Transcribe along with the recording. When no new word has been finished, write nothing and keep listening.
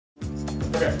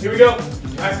Okay, here we go.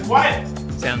 Nice and quiet.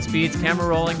 Sound speeds, camera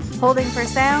rolling. Holding for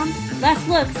sound. Last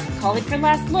looks. Calling for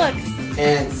last looks.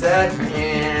 And set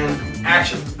and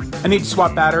action. I need to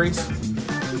swap batteries.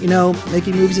 You know,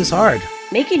 making movies is hard.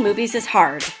 Making movies is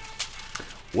hard.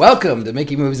 Welcome to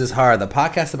Making Movies is Hard, the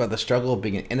podcast about the struggle of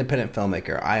being an independent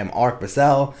filmmaker. I am Alrik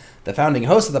the founding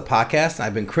host of the podcast, and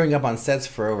I've been crewing up on sets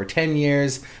for over 10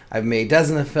 years. I've made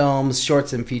dozens of films,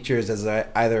 shorts, and features as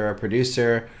either a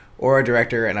producer or a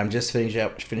director, and I'm just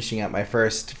finishing up my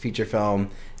first feature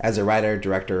film as a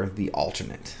writer-director, The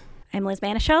Alternate. I'm Liz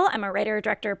Manischel. I'm a writer,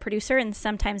 director, producer, and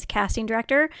sometimes casting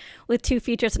director with 2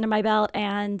 features under my belt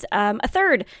and a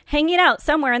third hanging out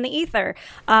somewhere in the ether.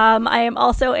 I am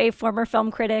also a former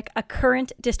film critic, a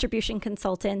current distribution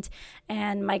consultant,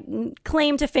 and my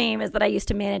claim to fame is that I used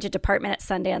to manage a department at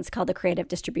Sundance called the Creative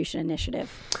Distribution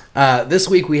Initiative. This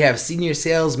week we have senior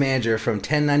sales manager from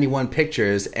 1091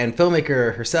 Pictures and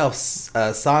filmmaker herself,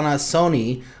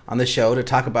 Soni, on the show to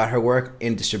talk about her work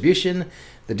in distribution,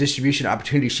 the distribution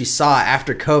opportunity she saw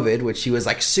after COVID, which she was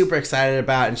like super excited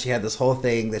about, and she had this whole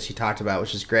thing that she talked about,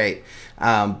 which is great.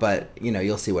 But you know,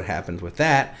 you'll see what happened with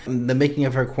that. The making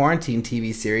of her quarantine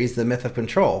TV series, The Myth of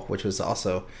Control, which was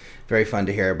also very fun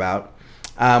to hear about.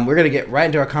 We're going to get right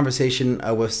into our conversation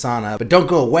with Sana, but don't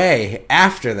go away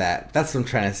after that. That's what I'm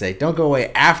trying to say. Don't go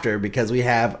away after, because we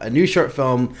have a new short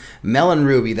film, Mel and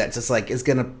Ruby, that just like is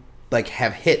going to like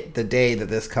have hit the day that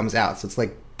this comes out. So it's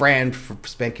like brand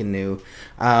spanking new.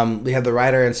 We have the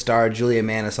writer and star Julia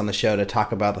Manis on the show to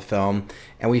talk about the film,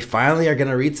 and we finally are going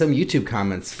to read some YouTube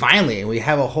comments. Finally, and we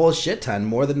have a whole shit ton,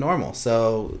 more than normal.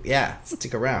 So yeah,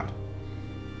 stick around.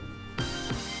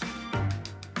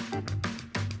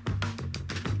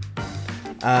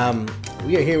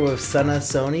 We are here with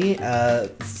Soni,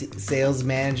 sales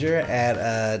manager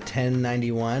at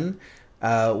 1091.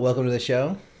 Welcome to the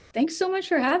show. Thanks so much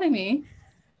for having me.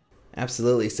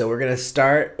 Absolutely. So we're going to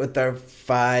start with our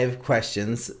 5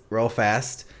 questions. Roll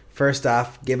fast. First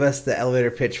off, give us the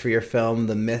elevator pitch for your film,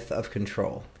 The Myth of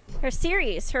Control. Her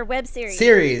web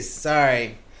series.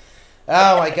 Sorry.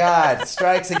 Oh my God.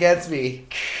 Strikes against me.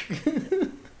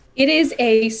 It is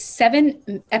a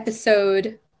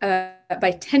 7-episode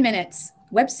by 10 minutes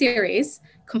web series,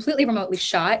 completely remotely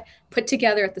shot, put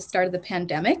together at the start of the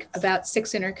pandemic, about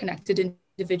 6 interconnected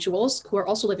individuals who are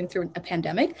also living through a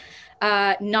pandemic.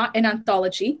 Not an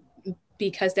anthology,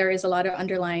 because there is a lot of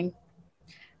underlying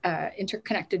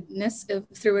interconnectedness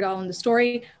through it all in the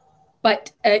story,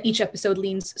 but each episode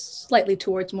leans slightly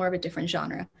towards more of a different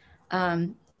genre.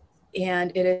 And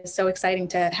it is so exciting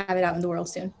to have it out in the world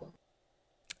soon.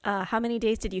 How many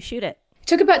days did you shoot it? It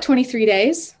took about 23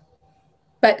 days,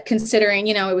 but considering,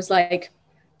 you know, it was like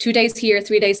 2 days here,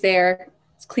 3 days there,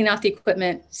 clean out the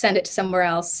equipment, send it to somewhere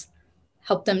else,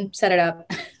 help them set it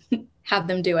up, have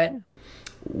them do it.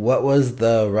 What was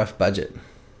the rough budget?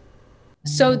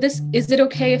 So is it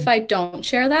okay if I don't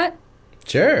share that?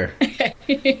 Sure.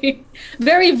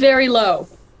 Very, very low,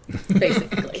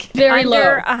 basically. Very low.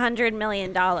 Under $100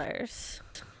 million.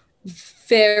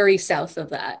 Very south of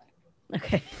that.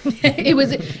 Okay.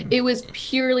 It was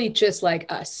purely just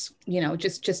like us, you know,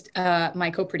 just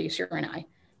my co-producer and I,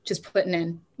 just putting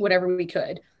in whatever we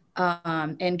could.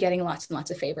 And getting lots and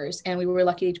lots of favors. And we were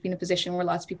lucky to be in a position where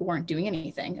lots of people weren't doing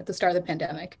anything at the start of the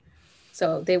pandemic.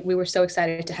 So we were so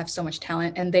excited to have so much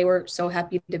talent, and they were so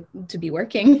happy to be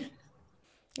working.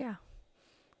 Yeah.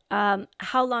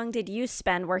 How long did you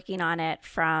spend working on it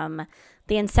from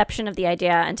the inception of the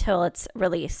idea until its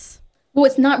release? Well,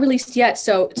 it's not released yet,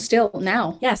 so still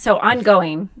now. Yeah, so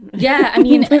ongoing. Yeah, I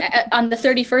mean, on the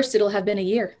 31st, it'll have been a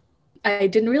year. I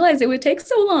didn't realize it would take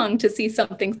so long to see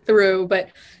something through, but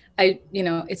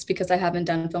it's because I haven't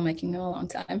done filmmaking in a long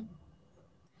time.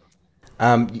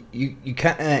 You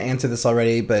kind of answered this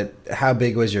already, but how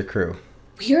big was your crew?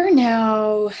 We are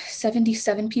now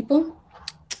 77 people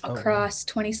across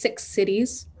 26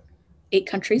 cities, 8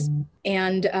 countries,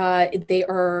 and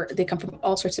they come from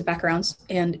all sorts of backgrounds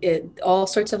and all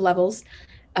sorts of levels,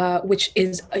 which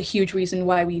is a huge reason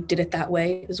why we did it that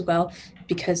way as well,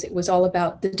 because it was all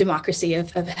about the democracy of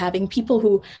having people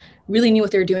who really knew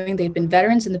what they were doing. They'd been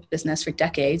veterans in the business for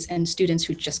decades, and students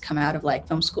who just come out of like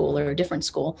film school or a different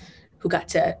school who got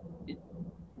to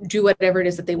do whatever it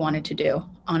is that they wanted to do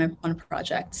on a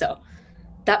project. So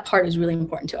that part is really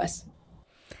important to us.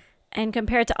 And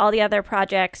compared to all the other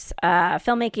projects,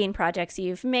 filmmaking projects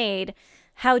you've made,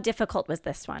 how difficult was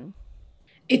this one?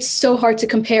 It's so hard to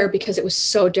compare because it was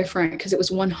so different, because it was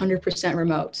 100%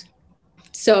 remote.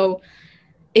 So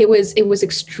it was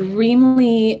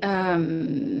extremely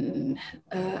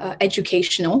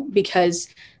educational, because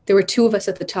there were 2 of us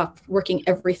at the top working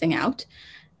everything out.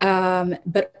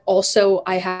 But also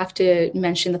I have to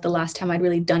mention that the last time I'd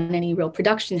really done any real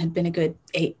production had been a good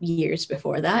 8 years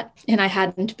before that. And I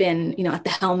hadn't been, at the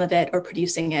helm of it or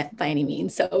producing it by any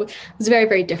means. So it was very,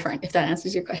 very different, if that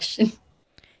answers your question.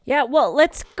 Yeah, well,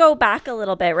 let's go back a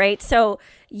little bit, right? So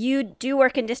you do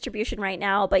work in distribution right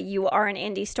now, but you are an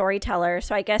indie storyteller.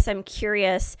 So I guess I'm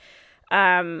curious,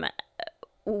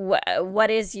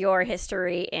 what is your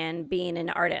history in being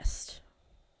an artist?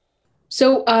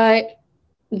 So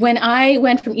when I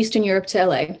went from Eastern Europe to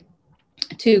LA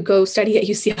to go study at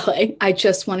UCLA, I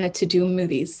just wanted to do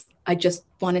movies. I just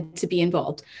wanted to be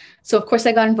involved. So of course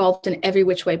I got involved in every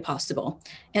which way possible.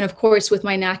 And of course with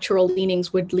my natural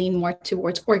leanings would lean more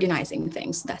towards organizing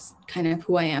things. That's kind of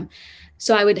who I am.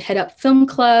 So I would head up film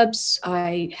clubs.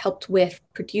 I helped with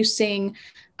producing.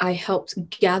 I helped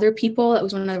gather people. That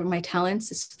was one of my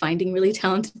talents, is finding really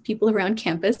talented people around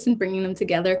campus and bringing them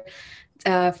together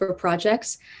for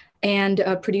projects, and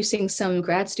producing some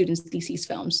grad students' thesis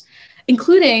films,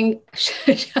 including,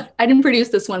 I didn't produce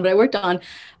this one, but I worked on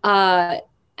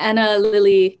Anna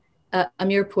Lily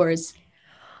Amirpour's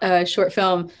short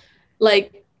film.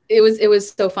 Like it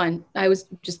was so fun. I was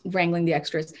just wrangling the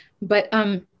extras, but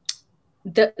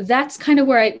that's kind of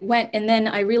where I went. And then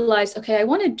I realized, okay, I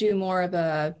want to do more of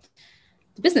the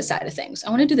business side of things.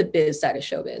 I want to do the biz side of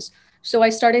showbiz. So I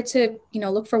started to,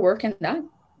 look for work in that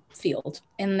field,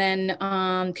 and then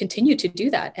continued to do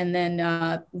that, and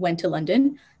then went to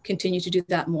London, continued to do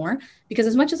that more, because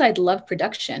as much as I'd loved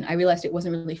production, I realized it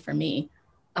wasn't really for me.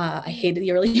 I hated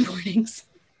the early mornings.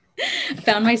 I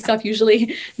found myself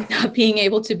usually not being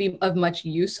able to be of much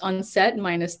use on set,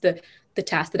 minus the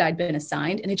task that I'd been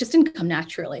assigned, and it just didn't come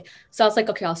naturally. So I was like,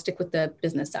 okay, I'll stick with the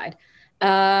business side.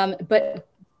 But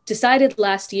decided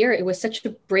last year, it was such a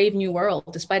brave new world,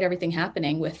 despite everything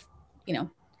happening with,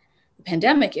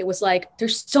 pandemic. It was like,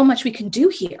 there's so much we can do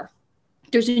here.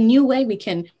 There's a new way we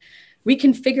can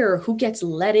reconfigure who gets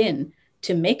let in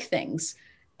to make things.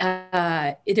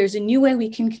 There's a new way we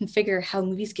can configure how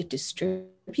movies get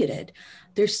distributed.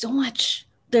 There's so much.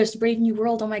 There's brave new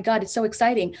world. Oh my God, it's so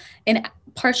exciting. And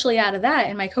partially out of that,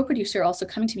 and my co-producer also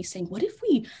coming to me saying, what if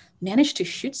we managed to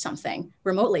shoot something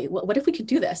remotely? What if we could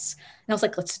do this? And I was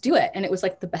like, let's do it. And it was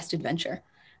like the best adventure.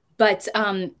 But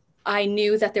I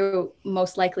knew that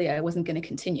most likely I wasn't going to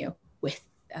continue with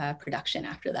production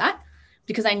after that,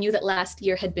 because I knew that last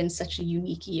year had been such a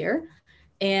unique year.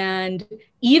 And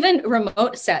even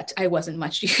remote set, I wasn't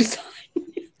much use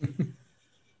on.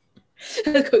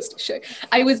 That goes to show.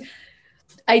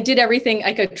 I did everything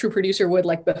like a true producer would,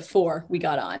 like before we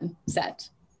got on set,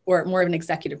 or more of an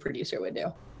executive producer would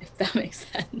do, if that makes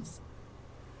sense.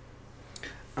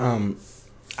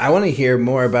 I want to hear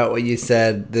more about what you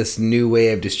said, this new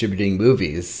way of distributing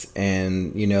movies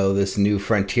and, this new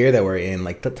frontier that we're in.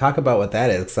 Like, talk about what that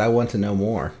is, because I want to know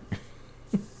more.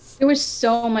 There was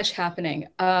so much happening.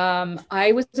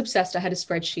 I was obsessed. I had a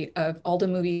spreadsheet of all the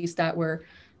movies that were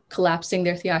collapsing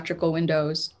their theatrical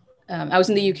windows. I was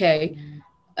in the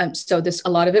UK, so a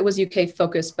lot of it was UK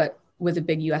focused, but with a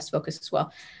big US focus as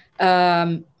well.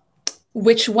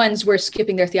 Which ones were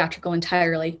skipping their theatrical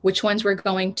entirely, which ones were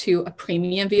going to a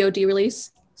premium VOD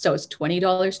release, so it's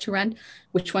 $20 to rent,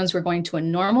 which ones were going to a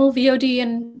normal VOD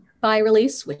and buy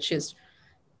release, which is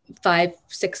 $5,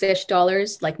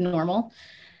 $6-ish, like normal,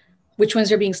 which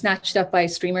ones are being snatched up by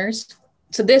streamers.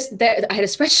 So I had a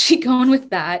spreadsheet going with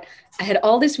that. I had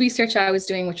all this research I was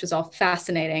doing, which was all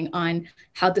fascinating, on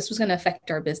how this was going to affect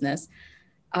our business.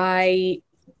 I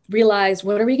realized,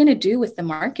 what are we going to do with the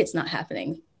markets not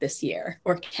happening this year,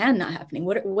 or can not happening?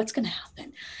 What's going to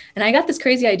happen? And I got this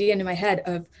crazy idea into my head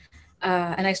of,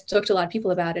 and I spoke to a lot of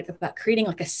people about it, about creating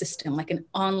like a system, like an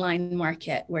online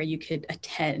market where you could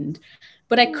attend,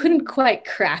 but I couldn't quite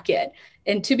crack it.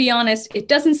 And to be honest, it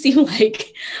doesn't seem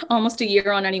like almost a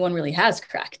year on anyone really has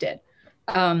cracked it,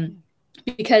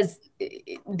 because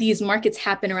these markets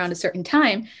happen around a certain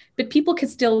time, but people can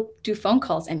still do phone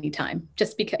calls anytime,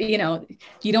 just because, you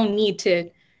don't need to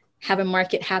have a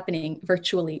market happening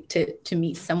virtually to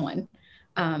meet someone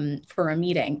for a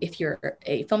meeting, if you're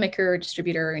a filmmaker,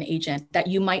 distributor, an agent, that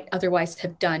you might otherwise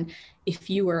have done if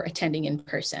you were attending in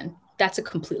person. That's a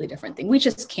completely different thing. We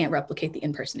just can't replicate the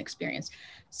in-person experience.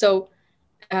 So,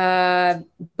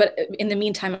 but in the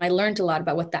meantime, I learned a lot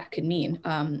about what that could mean,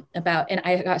 and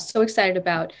I got so excited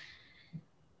about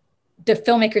the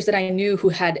filmmakers that I knew who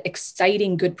had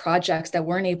exciting, good projects that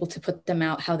weren't able to put them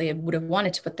out how they would have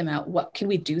wanted to put them out. What can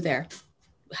we do there?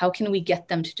 How can we get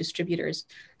them to distributors?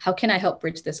 How can I help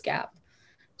bridge this gap?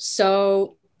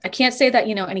 So I can't say that,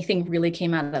 anything really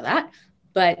came out of that,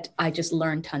 but I just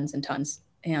learned tons and tons,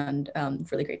 and I'm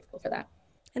really grateful for that.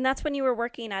 And that's when you were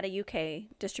working at a UK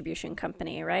distribution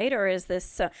company, right? Or is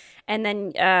this, and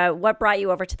then what brought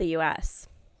you over to the US?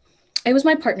 It was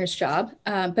my partner's job,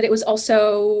 but it was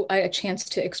also a chance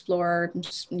to explore,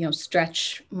 just,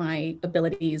 stretch my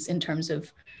abilities in terms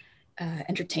of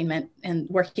entertainment and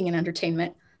working in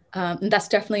entertainment. And that's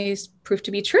definitely proved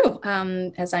to be true,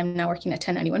 as I'm now working at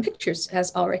 1091 Pictures,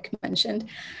 as Alrik mentioned.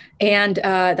 And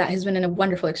that has been a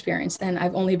wonderful experience. And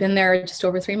I've only been there just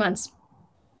over 3 months.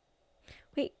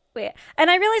 Wait, and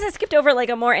I realized I skipped over like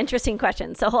a more interesting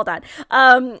question. So hold on.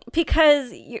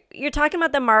 Because you're talking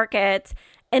about the market,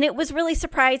 and it was really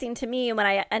surprising to me when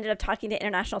I ended up talking to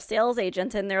international sales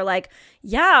agents, and they're like,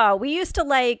 yeah, we used to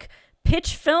like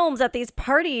pitch films at these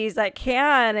parties at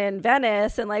Cannes and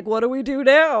Venice, and like, what do we do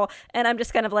now? And I'm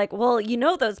just kind of like, well,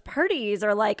 those parties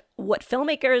are like what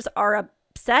filmmakers are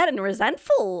upset and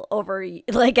resentful over,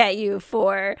 like, at you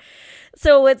for.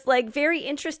 So it's like very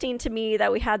interesting to me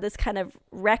that we had this kind of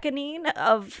reckoning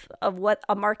of what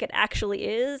a market actually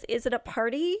is. Is it a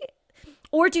party?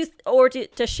 Or does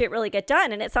shit really get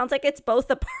done? And it sounds like it's both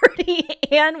a party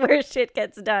and where shit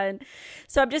gets done.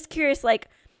 So I'm just curious, like,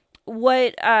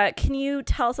 what can you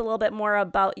tell us a little bit more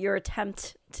about your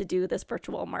attempt to do this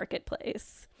virtual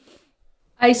marketplace?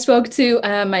 I spoke to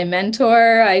my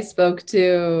mentor. I spoke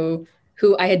to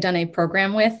who I had done a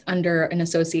program with under an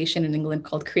association in England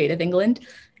called Creative England.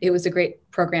 It was a great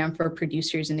program for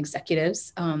producers and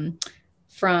executives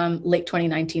from late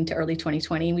 2019 to early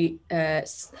 2020.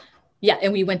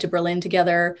 And we went to Berlin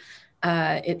together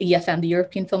at EFM, the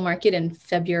European Film Market, in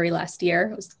February last year.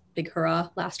 It was a big hurrah,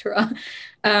 last hurrah.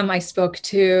 I spoke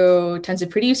to tons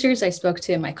of producers. I spoke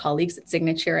to my colleagues at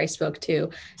Signature. I spoke to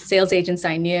sales agents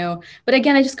I knew. But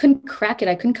again, I just couldn't crack it.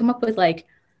 I couldn't come up with like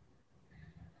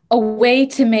a way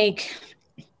to make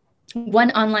one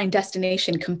online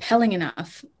destination compelling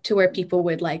enough to where people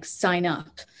would like sign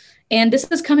up. And this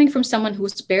is coming from someone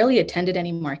who's barely attended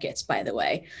any markets, by the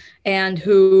way, and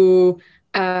who,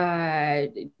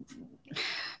 I'm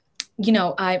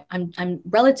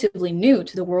relatively new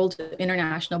to the world of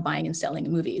international buying and selling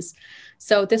of movies.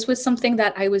 So this was something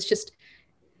that I was just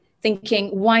thinking,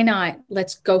 why not?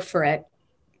 Let's go for it.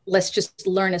 Let's just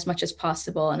learn as much as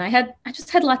possible. And I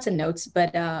just had lots of notes,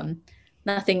 but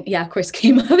nothing, of course,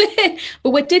 came of it.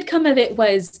 But what did come of it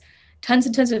was tons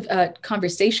and tons of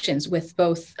conversations with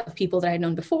both people that I had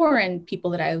known before and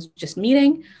people that I was just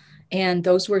meeting. And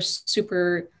those were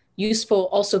super useful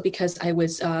also because I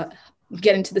was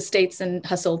getting to the States and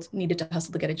needed to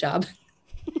hustle to get a job.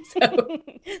 So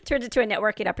turned into a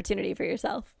networking opportunity for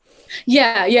yourself.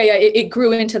 Yeah. It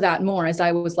grew into that more as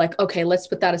I was like, okay, let's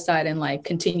put that aside and like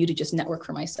continue to just network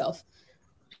for myself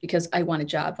because I want a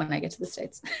job when I get to the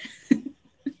States.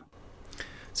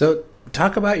 So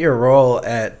talk about your role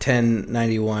at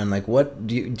 1091. Like, what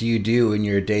do you do in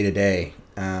your day-to-day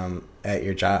at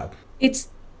your job? It's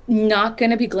not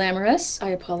going to be glamorous. I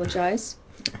apologize.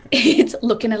 It's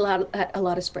looking at a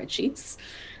lot of spreadsheets.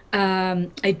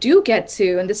 I do get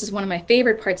to, and this is one of my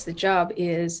favorite parts of the job,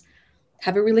 is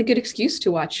have a really good excuse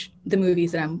to watch the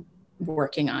movies that I'm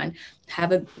working on,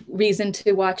 have a reason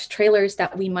to watch trailers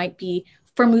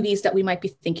for movies that we might be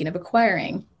thinking of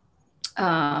acquiring.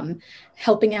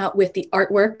 Helping out with the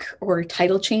artwork or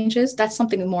title changes. That's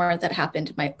something more that happened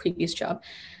in my previous job.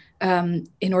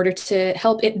 In order to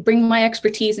help it bring my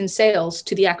expertise in sales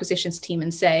to the acquisitions team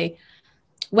and say,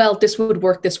 well, this would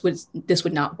work, this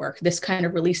would not work. This kind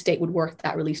of release date would work,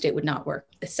 that release date would not work,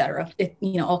 etc.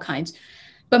 All kinds.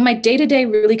 But my day-to-day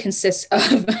really consists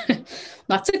of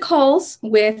lots of calls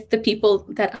with the people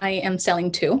that I am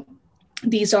selling to.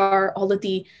 These are all of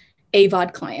the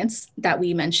AVOD clients that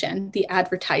we mentioned, the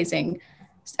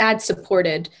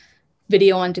ad-supported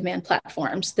video on demand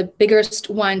platforms. The biggest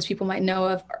ones people might know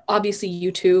of are obviously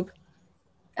YouTube,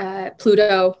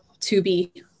 Pluto,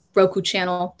 Tubi, Roku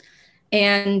channel,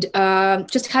 and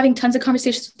just having tons of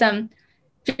conversations with them,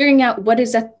 figuring out what it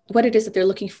is that they're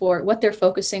looking for, what they're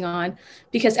focusing on.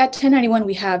 Because at 1091,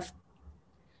 we have,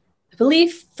 I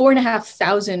believe,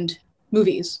 4,500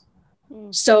 movies.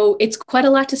 So it's quite a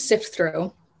lot to sift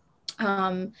through.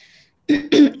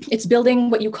 It's building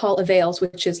what you call avails,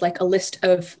 which is like a list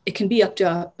of, it can be up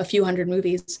to a few hundred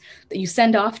movies that you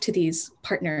send off to these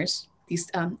partners, these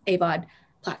AVOD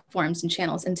platforms and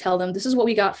channels, and tell them, this is what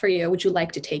we got for you. Would you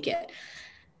like to take it?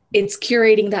 It's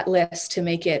curating that list to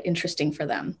make it interesting for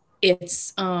them.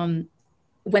 It's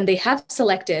when they have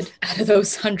selected out of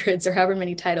those hundreds or however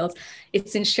many titles,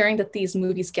 it's ensuring that these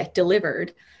movies get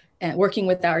delivered and working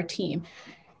with our team.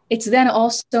 It's then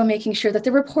also making sure that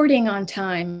they're reporting on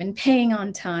time and paying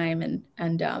on time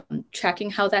and tracking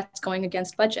how that's going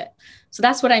against budget. So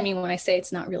that's what I mean when I say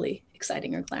it's not really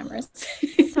exciting or glamorous.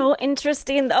 So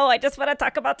interesting, though. I just want to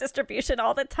talk about distribution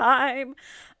all the time.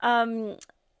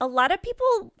 A lot of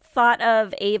people thought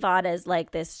of AVOD as like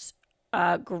this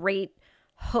great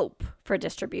hope for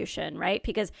distribution, right?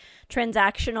 Because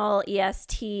transactional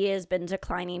EST has been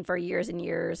declining for years and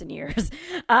years and years.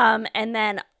 And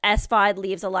then SVOD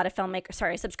leaves a lot of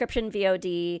filmmakers, subscription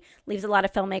VOD leaves a lot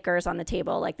of filmmakers on the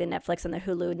table, like the Netflix and the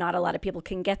Hulu. Not a lot of people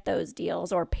can get those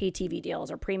deals, or pay TV deals,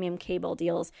 or premium cable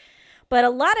deals. But a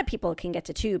lot of people can get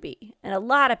to Tubi, and a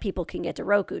lot of people can get to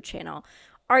Roku channel.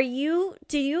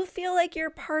 Do you feel like you're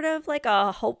part of like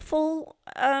a hopeful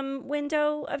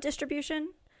window of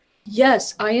distribution?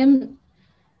 Yes, I am.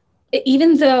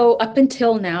 Even though up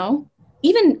until now,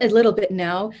 even a little bit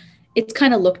now, it's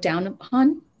kind of looked down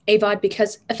upon AVOD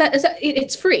because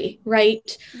it's free,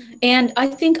 right? Mm-hmm. And I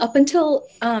think up until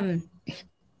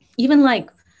even like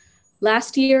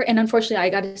last year, and unfortunately, I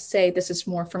got to say this is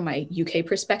more from my UK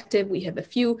perspective. We have a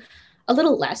fewer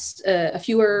bunch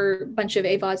of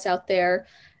AVODs out there.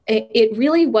 It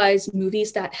really was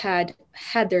movies that had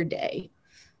their day.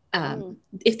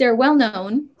 If they're well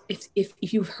known, if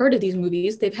you've heard of these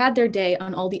movies, they've had their day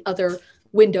on all the other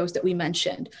windows that we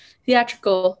mentioned: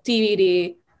 theatrical,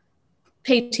 DVD,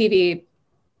 pay TV,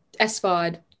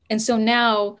 SVOD. And so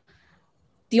now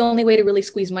the only way to really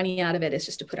squeeze money out of it is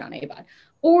just to put on AVOD.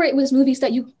 Or it was movies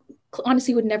that you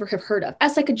honestly would never have heard of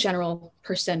as like a general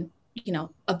person,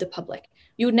 of the public.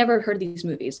 You would never have heard of these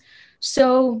movies.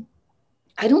 So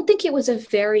I don't think it was a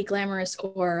very glamorous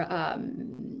or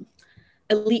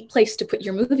elite place to put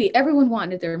your movie. Everyone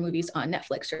wanted their movies on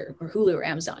Netflix or Hulu or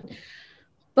Amazon.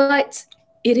 But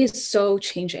it is so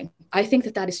changing. I think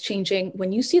that is changing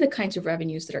when you see the kinds of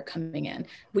revenues that are coming in,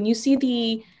 when you see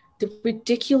the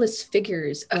ridiculous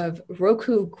figures of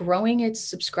Roku growing its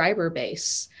subscriber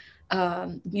base,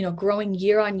 growing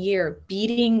year on year,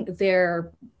 beating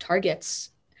their targets.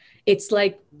 It's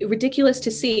like ridiculous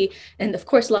to see. And of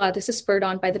course, a lot of this is spurred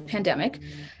on by the pandemic.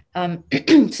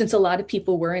 Since a lot of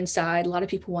people were inside, a lot of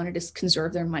people wanted to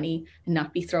conserve their money and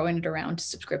not be throwing it around to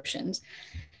subscriptions.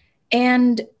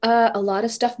 And a lot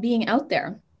of stuff being out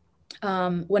there.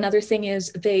 One other thing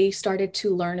is they started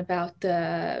to learn about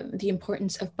the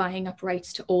importance of buying up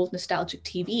rights to old nostalgic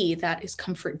TV that is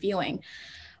comfort viewing.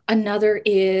 Another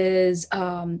is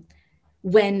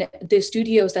when the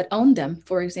studios that own them,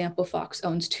 for example, Fox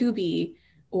owns Tubi,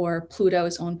 or Pluto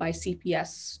is owned by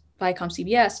Viacom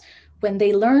CBS, when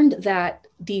they learned that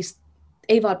these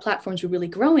AVOD platforms were really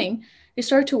growing, they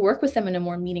started to work with them in a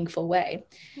more meaningful way.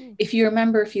 If you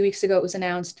remember, a few weeks ago, it was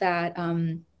announced that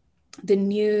the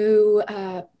new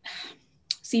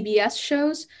CBS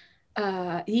shows,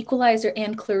 Equalizer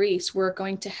and Clarice, were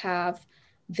going to have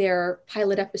their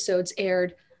pilot episodes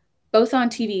aired both on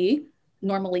TV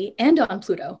normally and on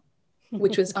Pluto,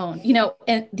 which was owned.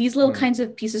 And these little kinds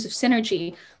of pieces of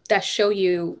synergy that show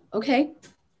you, okay,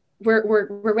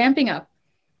 we're ramping up.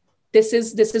 This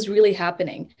is really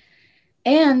happening.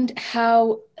 And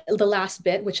how the last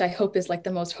bit, which I hope is like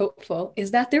the most hopeful, is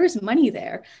that there is money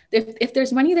there. If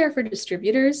there's money there for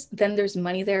distributors, then there's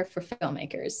money there for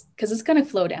filmmakers, because it's going to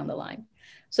flow down the line.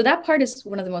 So that part is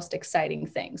one of the most exciting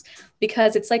things,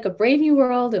 because it's like a brave new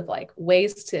world of like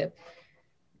ways to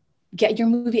get your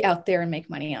movie out there and make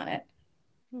money on it.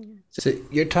 So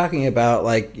you're talking about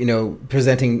like,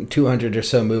 presenting 200 or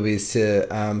so movies to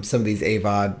some of these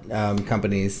AVOD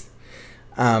companies.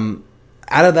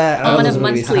 Out of that, on a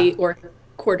monthly or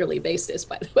quarterly basis,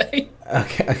 by the way.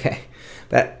 Okay.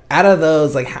 That out of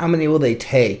those, like, how many will they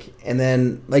take? And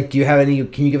then, like, can you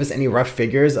give us any rough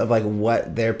figures of like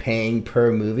what they're paying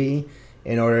per movie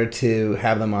in order to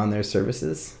have them on their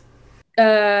services?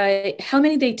 How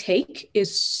many they take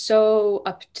is so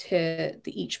up to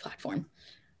each platform.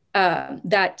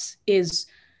 That is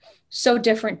so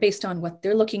different based on what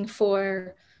they're looking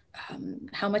for,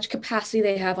 how much capacity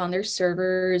they have on their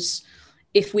servers,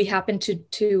 if we happen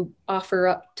to offer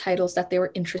up titles that they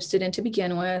were interested in to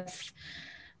begin with,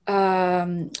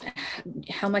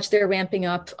 how much they're ramping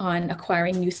up on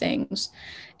acquiring new things.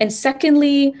 And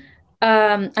secondly,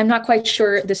 I'm not quite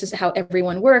sure this is how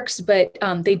everyone works, but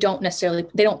they don't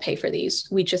pay for these.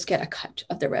 We just get a cut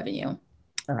of the revenue.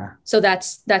 So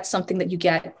that's something that you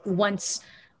get once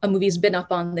a movie's been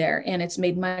up on there and it's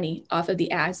made money off of the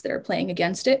ads that are playing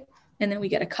against it. And then we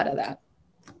get a cut of that.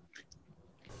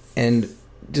 And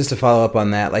just to follow up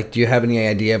on that, like, do you have any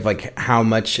idea of like how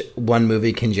much one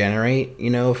movie can generate,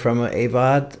 from an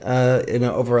AVOD,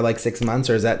 over like 6 months,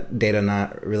 or is that data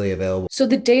not really available? So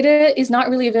the data is not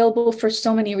really available for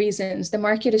so many reasons. The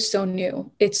market is so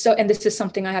new. And this is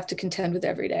something I have to contend with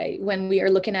every day when we are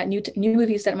looking at new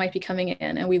movies that might be coming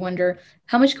in, and we wonder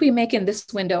how much can we make in this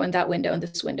window and that window and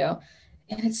this window.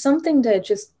 And it's something that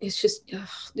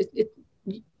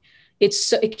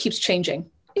it keeps changing.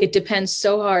 It depends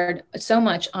so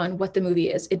much on what the movie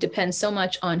is. It depends so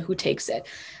much on who takes it.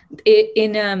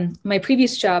 In my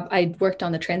previous job, I worked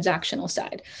on the transactional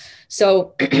side.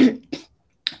 So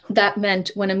that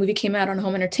meant when a movie came out on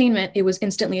home entertainment, it was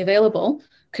instantly available,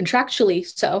 contractually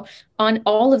so, on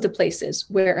all of the places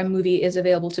where a movie is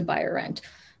available to buy or rent.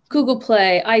 Google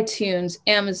Play, iTunes,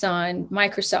 Amazon,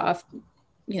 Microsoft,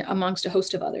 amongst a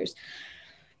host of others.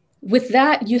 With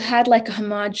that, you had like a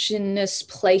homogenous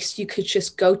place you could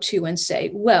just go to and say,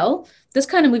 well, this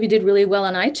kind of movie did really well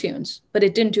on iTunes, but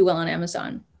it didn't do well on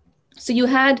Amazon. So you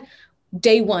had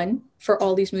day one for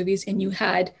all these movies, and you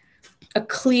had a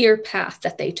clear path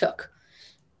that they took.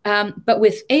 But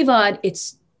with AVOD,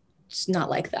 it's not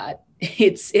like that.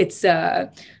 It's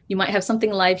you might have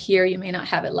something live here, you may not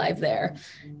have it live there.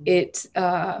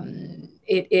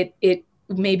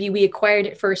 Maybe we acquired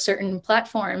it for a certain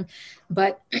platform,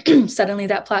 but suddenly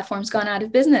that platform's gone out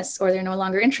of business, or they're no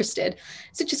longer interested.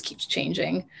 So it just keeps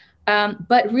changing.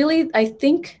 But really, I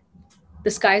think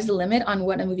the sky's the limit on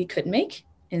what a movie could make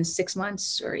in 6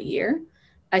 months or a year.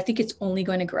 I think it's only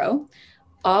going to grow.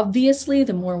 Obviously,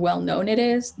 the more well-known it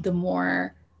is, the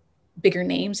more bigger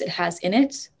names it has in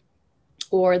it,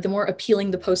 or the more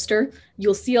appealing the poster.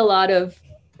 You'll see a lot of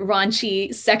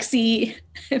raunchy, sexy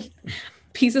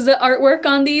pieces of artwork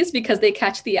on these because they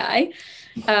catch the eye.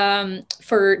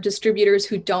 For distributors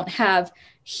who don't have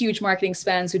huge marketing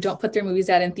spends, who don't put their movies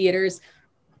out in theaters,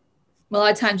 a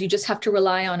lot of times you just have to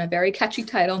rely on a very catchy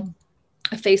title,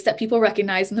 a face that people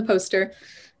recognize in the poster,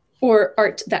 or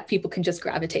art that people can just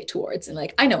gravitate towards. And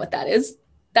like, I know what that is.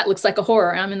 That looks like a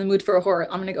horror. I'm in the mood for a horror.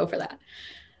 I'm going to go for that.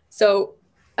 So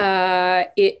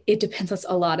it depends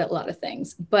on a lot of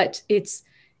things, but it's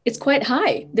quite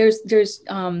high. There's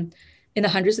in the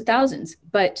hundreds of thousands,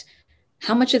 but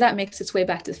how much of that makes its way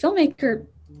back to the filmmaker?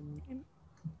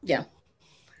 Yeah.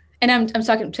 And I'm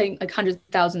talking like hundreds of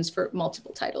thousands for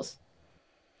multiple titles.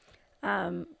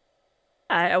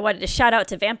 I wanted to shout out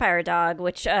to Vampire Dog,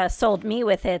 which sold me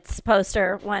with its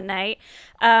poster one night.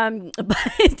 But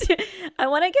I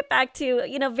want to get back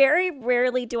to, very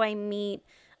rarely do I meet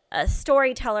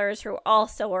storytellers who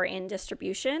also are in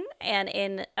distribution and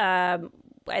in,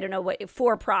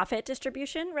 for-profit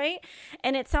distribution, right?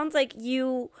 And it sounds like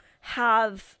you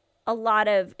have a lot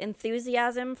of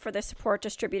enthusiasm for the support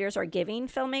distributors are giving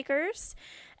filmmakers.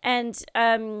 And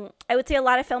I would say a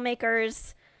lot of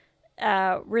filmmakers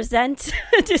resent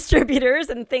distributors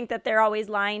and think that they're always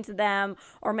lying to them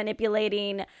or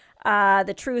manipulating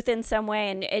the truth in some way.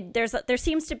 And there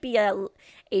seems to be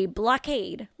a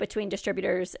blockade between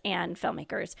distributors and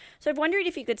filmmakers. So I've wondered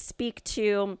if you could speak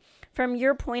to, from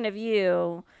your point of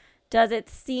view, does it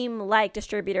seem like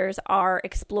distributors are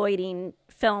exploiting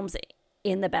films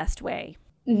in the best way?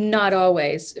 Not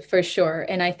always, for sure.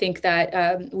 And I think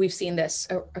that we've seen this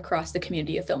across the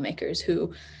community of filmmakers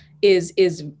who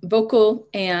is vocal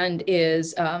and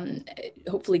is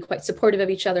hopefully quite supportive of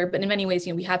each other. But in many ways,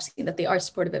 we have seen that they are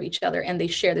supportive of each other and they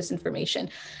share this information.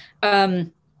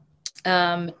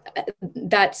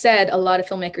 That said, a lot of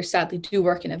filmmakers sadly do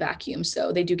work in a vacuum,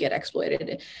 so they do get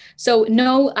exploited. So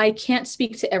no, I can't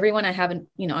speak to everyone. I haven't,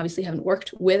 obviously haven't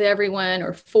worked with everyone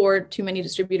or for too many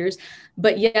distributors,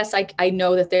 but yes, I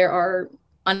know that there are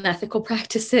unethical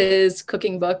practices,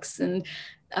 cooking books, and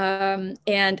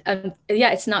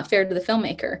it's not fair to the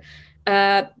filmmaker.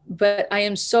 But I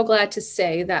am so glad to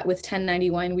say that with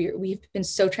 1091, we've been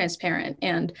so transparent,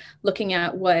 and looking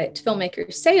at what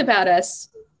filmmakers say about us,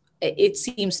 it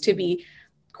seems to be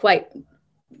quite,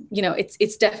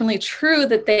 it's definitely true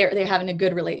that they're having a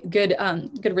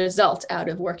good result out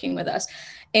of working with us.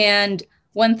 And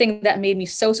one thing that made me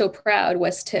so proud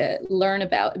was to learn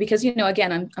about, because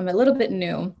again, I'm a little bit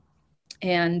new,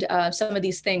 and some of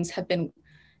these things have been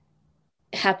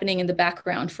happening in the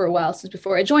background for a while, since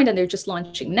before I joined, and they're just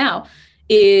launching now,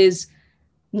 is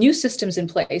new systems in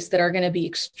place that are going to be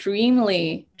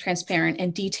extremely transparent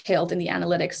and detailed in the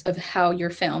analytics of how your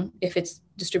film, if it's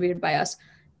distributed by us,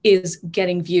 is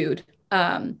getting viewed.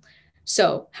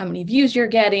 So how many views you're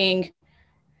getting,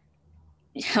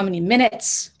 how many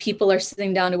minutes people are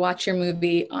sitting down to watch your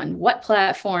movie, on what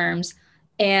platforms,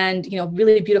 and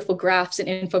really beautiful graphs and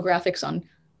infographics on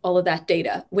all of that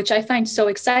data, which I find so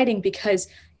exciting because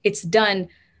it's done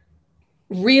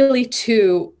really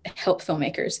to help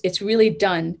filmmakers. It's really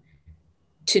done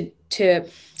to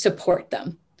support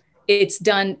them. It's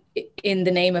done in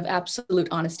the name of absolute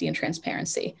honesty and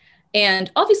transparency.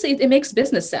 And obviously it makes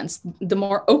business sense. The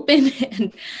more open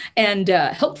and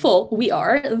helpful we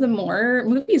are, the more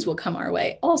movies will come our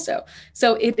way also.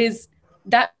 So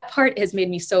that part has made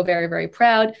me so very, very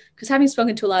proud, because having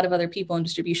spoken to a lot of other people in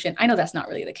distribution, I know that's not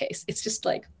really the case. It's just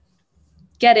like,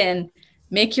 get in,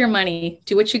 make your money,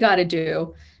 do what you got to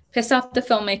do, piss off the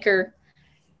filmmaker,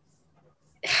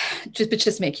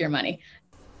 just make your money.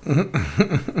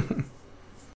 And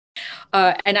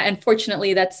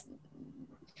unfortunately,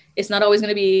 it's not always going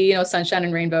to be, sunshine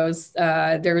and rainbows.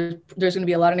 There's going to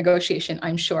be a lot of negotiation,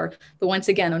 I'm sure. But once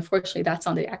again, unfortunately, that's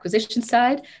on the acquisition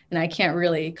side, and I can't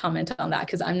really comment on that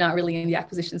because I'm not really in the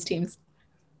acquisitions teams.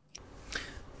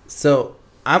 So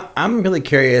I'm really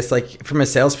curious, like from a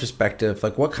sales perspective,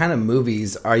 like what kind of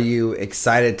movies are you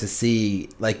excited to see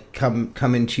like come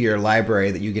into your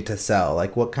library that you get to sell?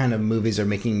 Like what kind of movies are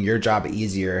making your job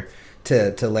easier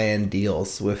to land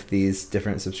deals with these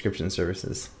different subscription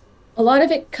services? A lot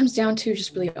of it comes down to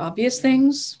just really obvious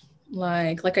things.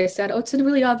 Like I said, it's a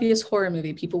really obvious horror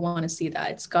movie. People want to see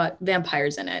that. It's got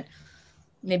vampires in it.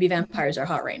 Maybe vampires are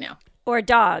hot right now. Or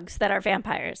dogs that are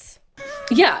vampires.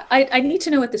 Yeah, I need to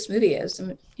know what this movie is.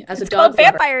 As it's a dog called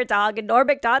Vampire Dog, and Norm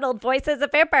Macdonald voices a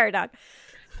vampire dog.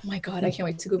 Oh my God, I can't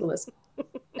wait to Google this.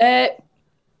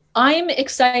 I'm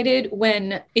excited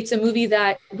when it's a movie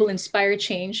that will inspire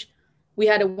change. We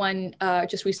had one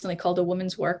just recently called A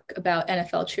Woman's Work about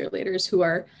NFL cheerleaders who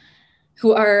are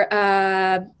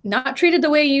not treated the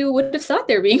way you would have thought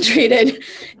they're being treated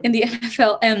in the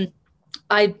NFL. And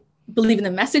I believe in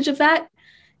the message of that.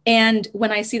 And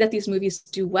when I see that these movies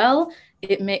do well,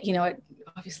 it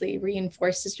obviously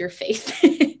reinforces your faith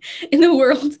in the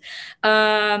world.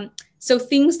 So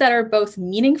things that are both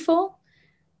meaningful,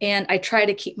 and I try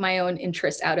to keep my own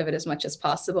interests out of it as much as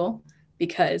possible,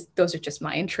 because those are just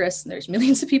my interests, and there's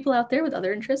millions of people out there with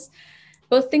other interests.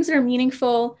 Both things that are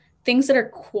meaningful, things that are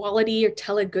quality or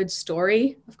tell a good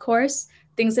story, of course,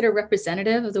 things that are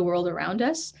representative of the world around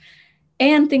us,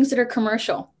 and things that are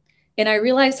commercial. And I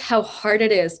realize how hard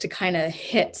it is to kind of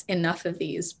hit enough of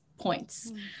these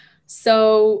points.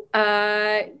 So,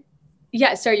 sorry,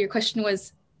 your question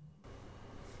was?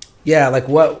 Yeah, like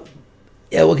what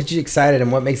gets you excited,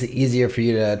 and what makes it easier for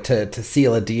you to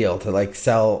seal a deal, to like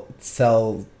sell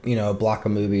a block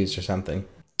of movies or something?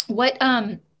 What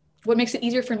makes it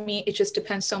easier for me, it just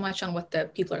depends so much on what the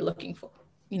people are looking for,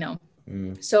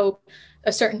 So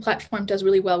a certain platform does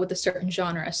really well with a certain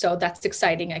genre. So that's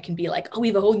exciting. I can be like, we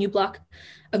have a whole new block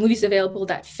of movies available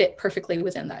that fit perfectly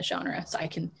within that genre. So I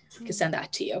can send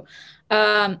that to you.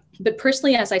 But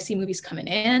personally, as I see movies coming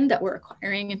in that we're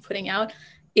acquiring and putting out,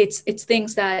 it's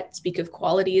things that speak of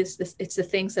quality. It's the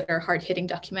things that are hard-hitting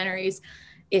documentaries.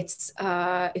 It's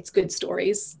good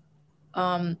stories.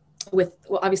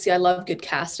 Obviously I love good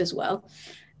cast as well.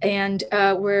 And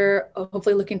we're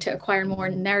hopefully looking to acquire more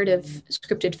narrative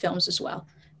scripted films as well.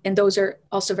 And those are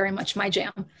also very much my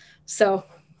jam. So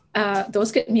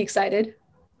those get me excited.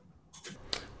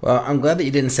 Well, I'm glad that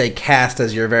you didn't say cast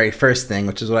as your very first thing,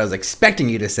 which is what I was expecting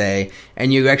you to say.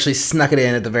 And you actually snuck it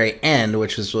in at the very end,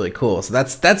 which was really cool. So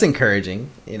that's encouraging,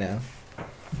 Yeah,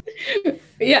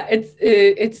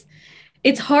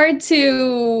 it's hard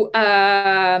to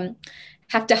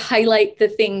have to highlight the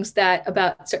things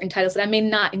about certain titles that I may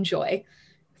not enjoy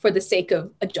for the sake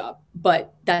of a job,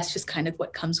 but that's just kind of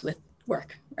what comes with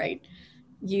work, right?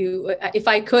 If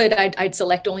I could, I'd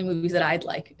select only movies that I'd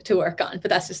like to work on, but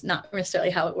that's just not necessarily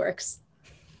how it works.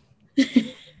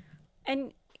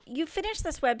 And you finished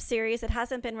this web series. It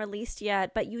hasn't been released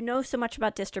yet, but you know so much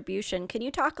about distribution. Can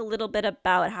you talk a little bit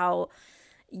about how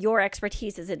your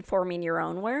expertise is informing your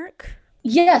own work?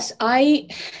 Yes,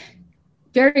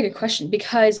 very good question,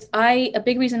 because a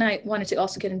big reason I wanted to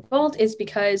also get involved is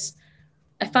because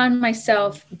I found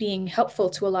myself being helpful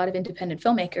to a lot of independent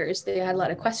filmmakers. They had a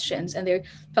lot of questions, and they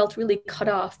felt really cut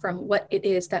off from what it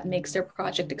is that makes their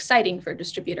project exciting for a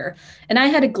distributor. And I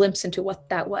had a glimpse into what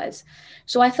that was.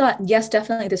 So I thought, yes,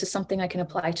 definitely, this is something I can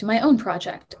apply to my own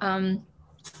project.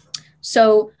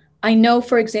 So I know,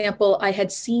 for example, I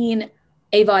had seen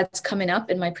AVODs coming up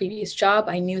in my previous job.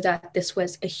 I knew that this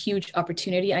was a huge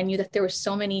opportunity. I knew that there were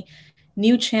so many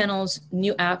new channels,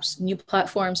 new apps, new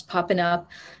platforms popping up,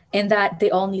 and that they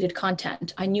all needed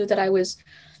content. I knew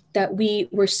that we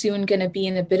were soon going to be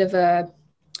in a bit of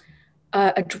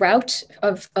a drought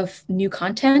of new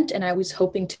content, and I was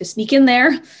hoping to sneak in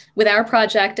there with our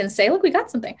project and say, look, we got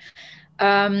something.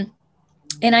 And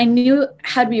I knew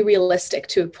how to be realistic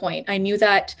to a point. I knew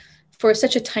that for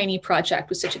such a tiny project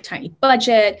with such a tiny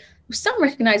budget, some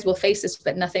recognizable faces,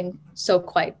 but nothing so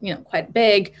quite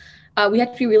big. We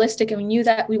had to be realistic, and we knew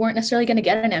that we weren't necessarily going to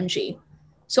get an MG.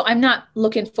 So I'm not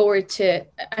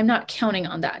counting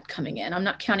on that coming in. I'm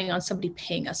not counting on somebody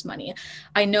paying us money.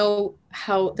 I know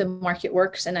how the market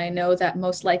works, and I know that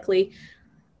most likely,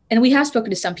 and we have spoken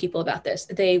to some people about this,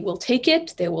 they will take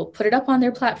it, they will put it up on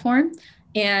their platform,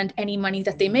 and any money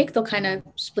that they make, they'll kind of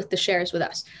split the shares with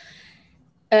us.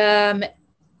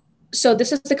 So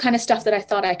this is the kind of stuff that I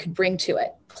thought I could bring to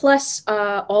it. Plus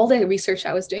all the research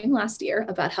I was doing last year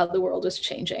about how the world was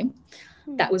changing.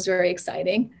 That was very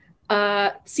exciting.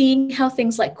 Seeing how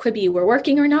things like Quibi were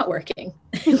working or not working,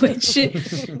 which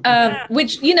it's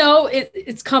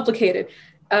complicated.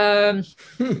 I'm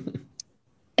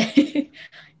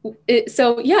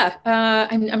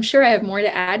sure I have more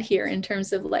to add here in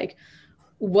terms of like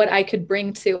what I could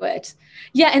bring to it.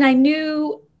 Yeah, and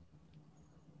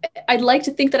I'd like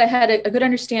to think that I had a good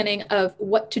understanding of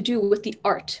what to do with the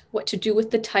art, what to do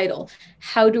with the title,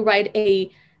 how to write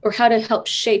how to help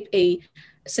shape a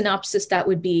synopsis that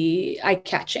would be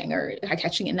eye-catching or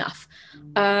eye-catching enough.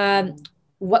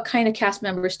 What kind of cast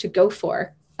members to go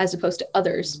for as opposed to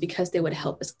others, because they would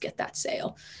help us get that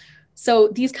sale. So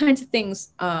these kinds of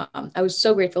things, I was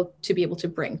so grateful to be able to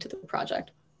bring to the project.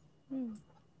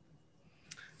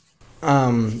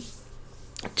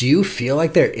 Do you feel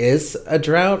like there is a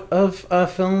drought of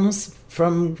films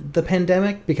from the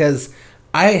pandemic? Because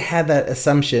I had that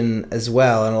assumption as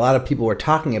well, and a lot of people were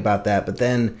talking about that. But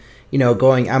then,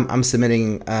 I'm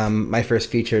submitting my first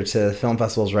feature to film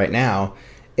festivals right now.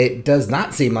 It does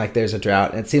not seem like there's a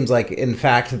drought. It seems like, in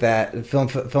fact, that film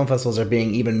festivals are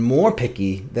being even more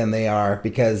picky than they are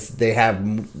because they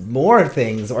have more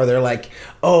things, or they're like,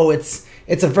 oh, it's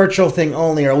a virtual thing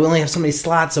only, or we only have so many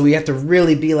slots, so we have to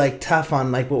really be like tough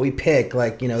on like what we pick,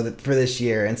 like, for this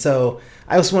year. And so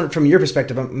I just want, from your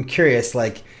perspective, I'm curious,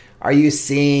 like, are you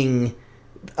seeing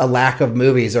a lack of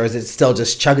movies, or is it still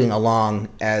just chugging along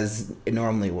as it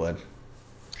normally would?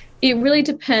 It really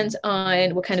depends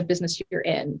on what kind of business you're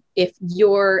in. If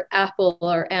you're Apple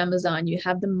or Amazon, you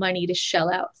have the money to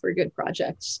shell out for good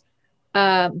projects.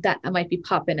 That might be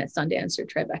popping at Sundance or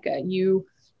Tribeca. You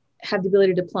have the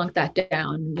ability to plunk that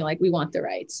down and you're like, we want the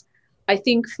rights. I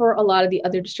think for a lot of the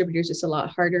other distributors, it's a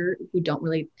lot harder, who don't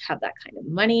really have that kind of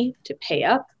money to pay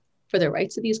up for the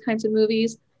rights to these kinds of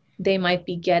movies. They might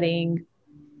be getting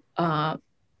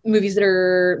movies that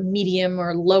are medium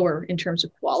or lower in terms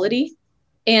of quality.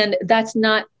 And that's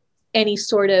not any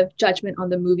sort of judgment on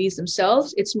the movies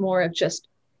themselves. It's more of just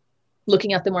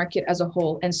looking at the market as a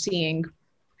whole and seeing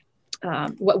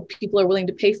what people are willing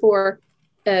to pay for,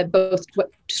 both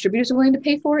what distributors are willing to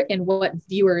pay for and what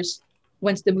viewers,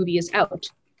 once the movie is out,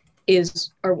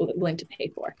 are willing to pay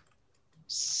for.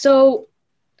 So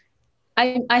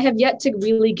I have yet to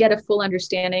really get a full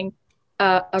understanding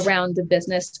around the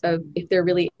business of if there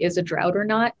really is a drought or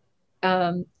not.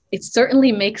 It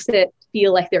certainly makes it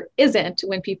feel like there isn't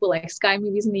when people like Sky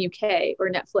Movies in the UK or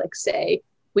Netflix say,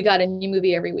 we got a new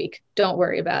movie every week, don't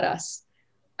worry about us.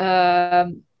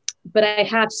 But I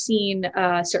have seen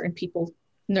certain people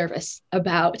nervous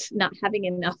about not having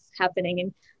enough happening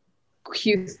in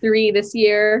Q3 this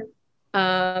year.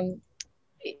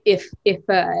 If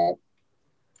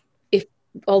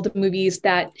all the movies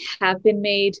that have been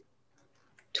made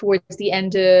towards the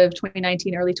end of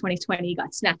 2019, early 2020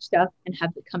 got snatched up and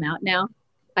have come out now,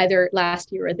 either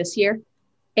last year or this year.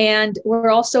 And we're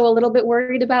also a little bit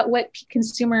worried about what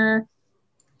consumer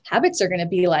habits are going to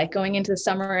be like going into the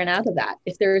summer and out of that.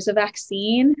 If there's a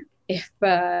vaccine, if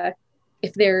there's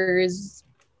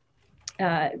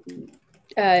a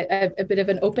bit of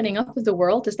an opening up of the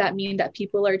world, does that mean that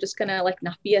people are just going to like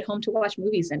not be at home to watch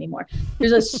movies anymore?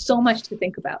 There's so much to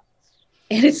think about,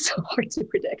 and it's so hard to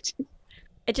predict.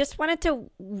 I just wanted to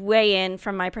weigh in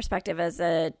from my perspective as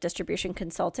a distribution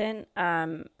consultant.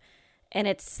 And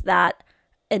it's that,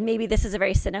 and maybe this is a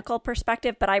very cynical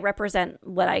perspective, but I represent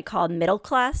what I call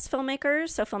middle-class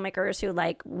filmmakers. So filmmakers who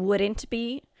like wouldn't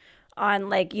be on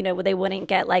like, they wouldn't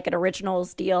get like an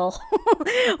originals deal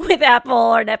with Apple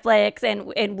or Netflix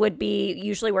and would be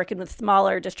usually working with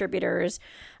smaller distributors.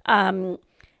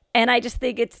 And I just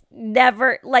think it's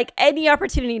never, like, any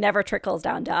opportunity never trickles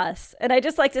down to us. And I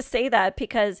just like to say that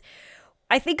because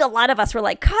I think a lot of us were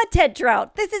like, content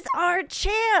drought, this is our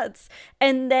chance.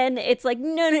 And then it's like,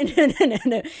 no.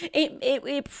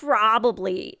 It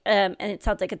probably, and it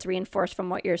sounds like it's reinforced from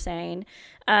what you're saying,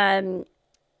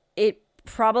 it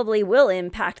probably will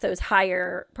impact those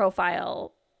higher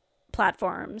profile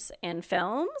platforms and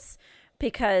films,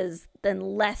 because then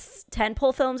less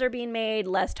tentpole films are being made,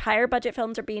 less higher budget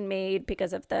films are being made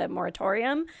because of the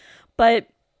moratorium. But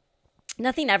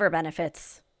nothing ever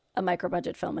benefits a micro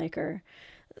budget filmmaker.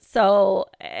 So,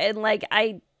 and like,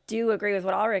 I do agree with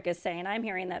what Alrik is saying. I'm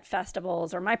hearing that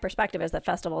festivals, or my perspective is that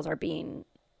festivals are being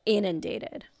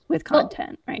inundated with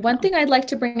content right One now. thing I'd like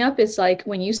to bring up is like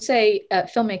when you say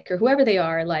filmmaker, whoever they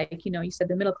are, like, you know, you said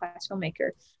the middle class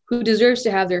filmmaker who deserves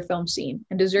to have their film seen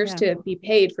and deserves to be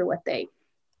paid for what they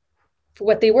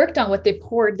worked on, what they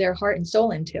poured their heart and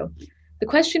soul into. The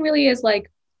question really is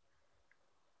like,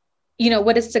 you know,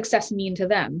 what does success mean to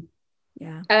them?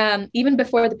 Yeah. Even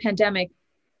before the pandemic,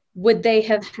 would they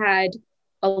have had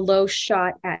a low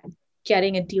shot at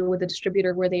getting a deal with a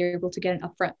distributor where they were able to get an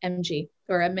upfront MG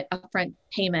or an upfront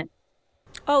payment?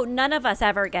 Oh, none of us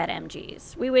ever get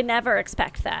MGs. We would never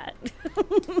expect that.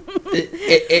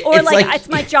 It's like it's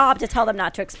my job to tell them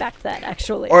not to expect that,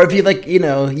 actually. Or if you like, you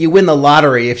know, you win the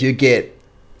lottery if you get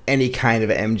any kind of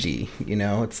MG, you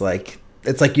know, it's like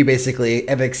you basically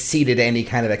have exceeded any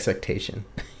kind of expectation.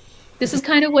 This is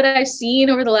kind of what I've seen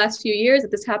over the last few years,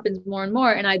 that this happens more and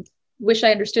more. And I wish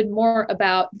I understood more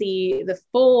about the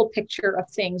full picture of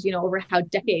things, you know, over how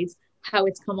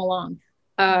it's come along,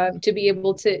 to be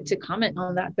able to comment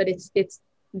on that. But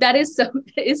that is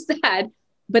sad,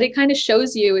 but it kind of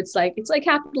shows you, it's like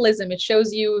capitalism. It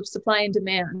shows you supply and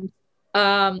demand.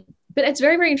 But it's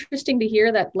very, very interesting to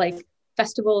hear that like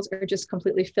festivals are just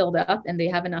completely filled up and they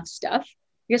have enough stuff.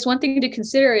 I guess one thing to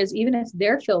consider is, even if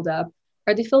they're filled up,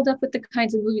 are they filled up with the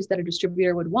kinds of movies that a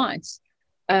distributor would want?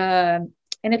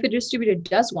 And if a distributor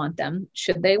does want them,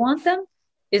 should they want them?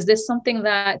 Is this something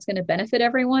that's going to benefit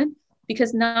everyone?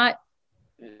 Because not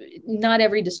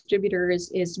every distributor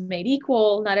is made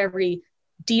equal. Not every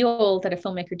deal that a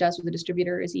filmmaker does with a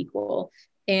distributor is equal.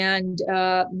 And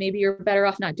maybe you're better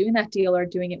off not doing that deal or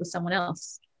doing it with someone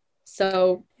else.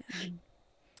 So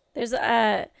there's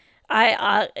I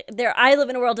live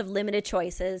in a world of limited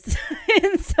choices.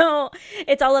 And so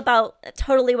it's all about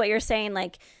totally what you're saying,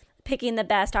 like picking the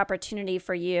best opportunity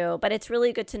for you. But it's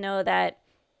really good to know that,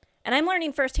 and I'm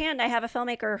learning firsthand. I have a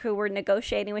filmmaker who we're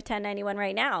negotiating with 1091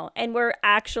 right now, and we're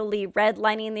actually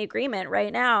redlining the agreement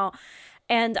right now.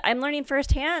 And I'm learning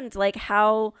firsthand like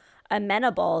how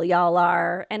amenable y'all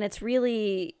are. And it's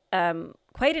really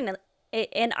quite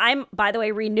and I'm, by the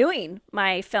way, renewing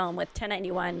my film with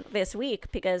 1091 this week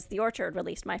because The Orchard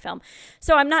released my film.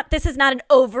 So this is not an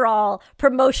overall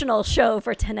promotional show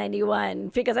for 1091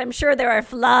 because I'm sure there are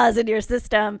flaws in your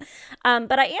system.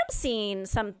 But I am seeing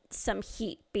some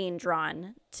heat being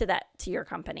drawn to your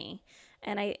company.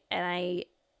 And I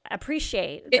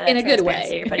appreciate in a good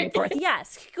way you're putting forth.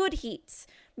 Yes, good heat.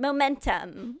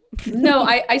 Momentum. No,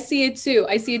 I see it too.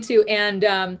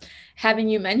 And having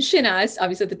you mention us,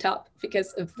 obviously at the top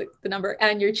because of the number,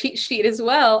 and your cheat sheet as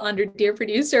well under Dear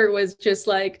Producer was just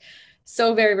like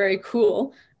so very, very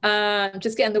cool.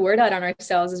 Just getting the word out on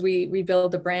ourselves as we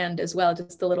rebuild the brand as well,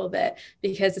 just a little bit,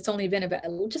 because it's only been about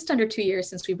just under 2 years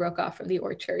since we broke off from The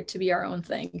Orchard to be our own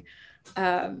thing.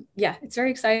 Yeah, it's very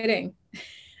exciting.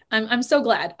 I'm so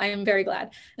glad. I am very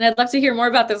glad. And I'd love to hear more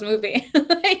about this movie.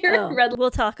 We'll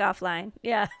talk offline.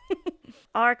 Yeah.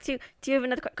 Alrik, do you have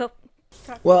another go?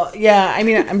 Well, yeah, I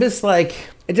mean, I'm just like,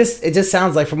 it just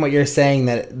sounds like from what you're saying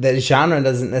that genre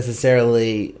doesn't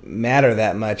necessarily matter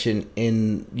that much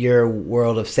in your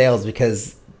world of sales,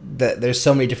 because there's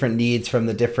so many different needs from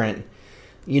the different,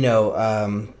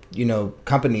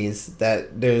 companies,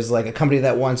 that there's like a company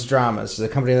that wants dramas, there's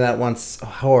a company that wants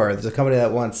horror, there's a company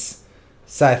that wants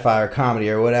sci-fi or comedy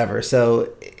or whatever.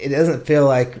 So it doesn't feel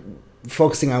like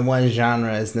focusing on one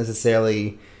genre is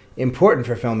necessarily important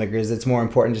for filmmakers. It's more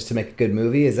important just to make a good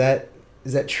movie. Is that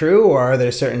true, or are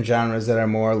there certain genres that are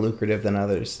more lucrative than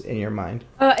others in your mind?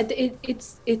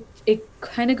 It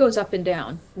kind of goes up and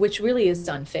down, which really is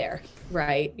unfair,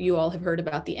 right? You all have heard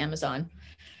about the Amazon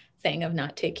thing of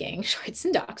not taking shorts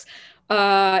and docs.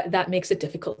 That makes it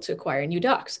difficult to acquire new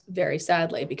docs, very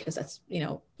sadly, because that's,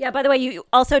 Yeah, by the way, you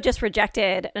also just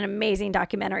rejected an amazing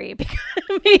documentary because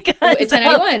it's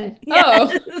 1091.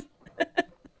 Yes. Oh.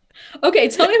 Okay,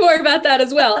 tell me more about that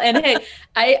as well. And hey,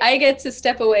 I get to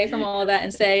step away from all of that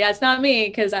and say, yeah, it's not me,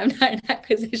 because I'm not in that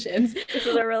position. This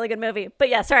is a really good movie. But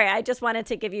yeah, sorry, I just wanted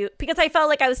to give you, because I felt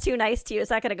like I was too nice to you a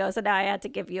second ago, so now I had to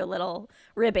give you a little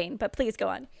ribbing. But please go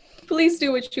on. Please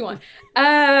do what you want.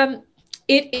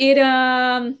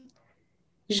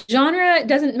 Genre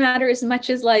doesn't matter as much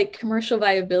as like commercial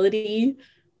viability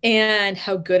and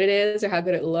how good it is or how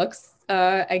good it looks,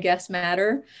 I guess,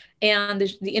 matter. And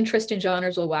the interest in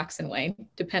genres will wax and wane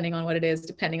depending on what it is,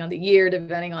 depending on the year,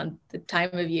 depending on the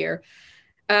time of year.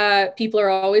 People are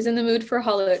always in the mood for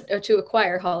to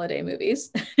acquire holiday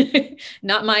movies.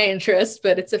 Not my interest,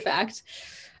 but it's a fact.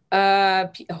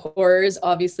 Horrors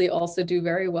obviously also do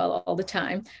very well all the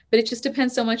time, but it just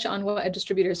depends so much on what a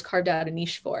distributor has carved out a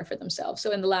niche for themselves.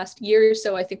 So in the last year or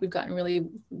so, I think we've gotten really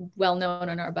well known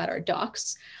about our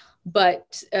docs,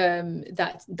 but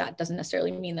that doesn't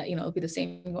necessarily mean that, it'll be the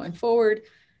same going forward.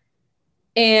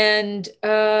 And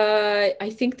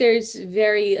I think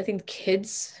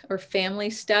kids or family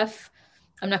stuff,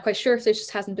 I'm not quite sure if there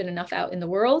just hasn't been enough out in the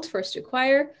world for us to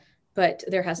acquire, but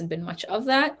there hasn't been much of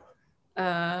that.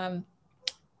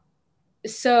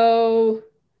 So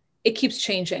it keeps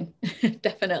changing,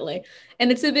 definitely.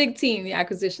 And it's a big team, the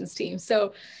acquisitions team.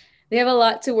 So they have a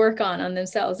lot to work on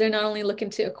themselves. They're not only looking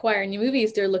to acquire new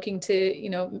movies, they're looking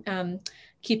to,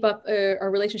 keep up our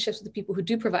relationships with the people who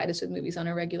do provide us with movies on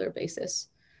a regular basis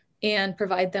and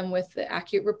provide them with the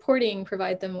accurate reporting,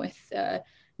 provide them with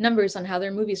numbers on how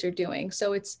their movies are doing.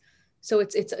 So it's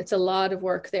a lot of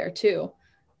work there too.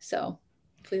 So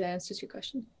hopefully that answers your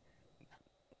question.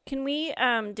 Can we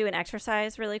do an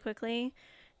exercise really quickly?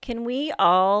 Can we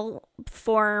all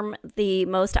form the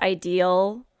most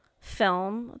ideal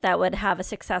film that would have a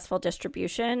successful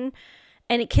distribution?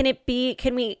 And can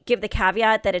we give the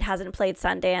caveat that it hasn't played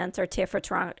Sundance or TIFF or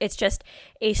Toronto? It's just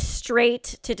a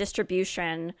straight to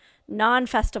distribution,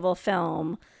 non-festival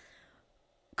film.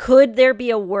 Could there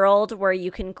be a world where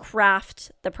you can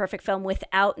craft the perfect film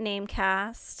without name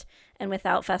cast and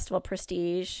without festival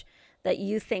prestige that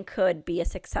you think could be a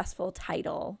successful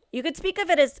title? You could speak of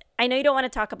it as, I know you don't want to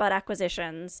talk about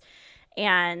acquisitions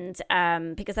and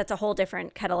because that's a whole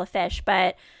different kettle of fish,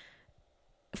 but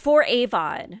for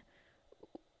AVOD,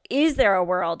 is there a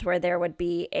world where there would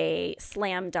be a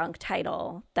slam dunk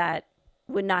title that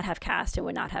would not have cast and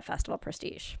would not have festival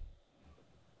prestige?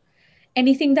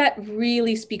 Anything that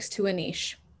really speaks to a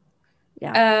niche.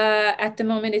 Yeah. At the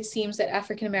moment, it seems that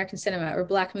African-American cinema or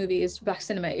Black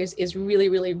cinema is really,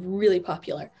 really, really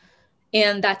popular.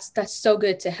 And that's so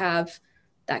good to have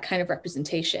that kind of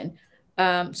representation.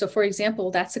 So for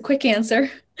example, that's a quick answer,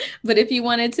 but if you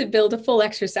wanted to build a full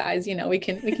exercise, we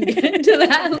can get into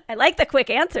that. I like the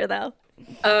quick answer though.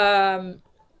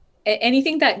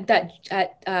 Anything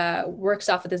that works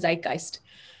off of the zeitgeist.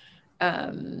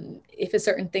 If a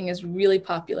certain thing is really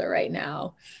popular right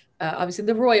now, obviously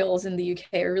the Royals in the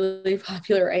UK are really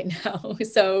popular right now.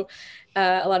 So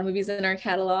a lot of movies in our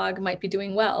catalog might be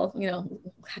doing well.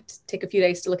 Have to take a few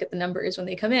days to look at the numbers when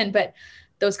they come in, but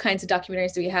those kinds of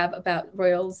documentaries that we have about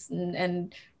royals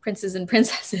and princes and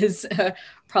princesses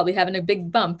probably having a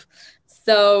big bump.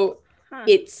 So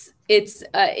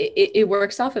it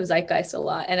works off of zeitgeist a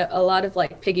lot, and a lot of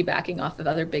like piggybacking off of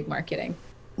other big marketing.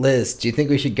 Liz, do you think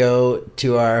we should go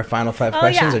to our final 5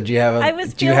 questions, or do you have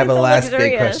a last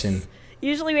big question?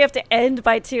 Usually we have to end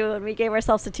by 2, and we gave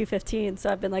ourselves to 2:15. So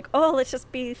I've been like, let's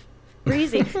just be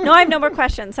breezy. No, I have no more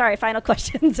questions. Sorry, final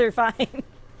questions are fine.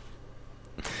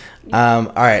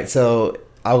 All right, so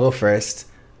I'll go first.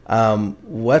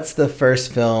 What's the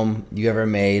first film you ever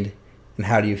made, and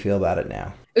how do you feel about it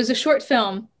now? It was a short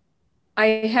film. I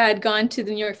had gone to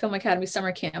the New York Film Academy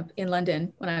summer camp in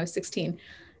London when I was 16,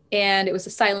 and it was a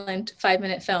silent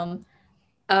 5-minute film.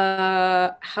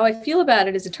 How I feel about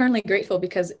it is eternally grateful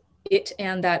because it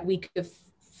and that week of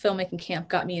filmmaking camp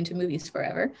got me into movies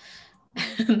forever.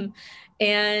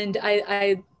 And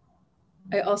I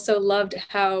also loved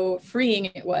how freeing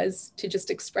it was to just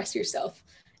express yourself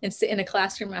and sit in a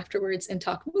classroom afterwards and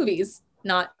talk movies,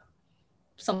 not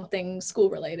something school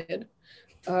related.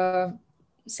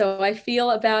 So I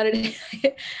feel about it.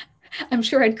 I'm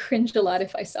sure I'd cringe a lot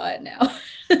if I saw it now,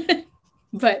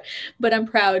 but I'm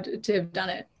proud to have done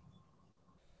it.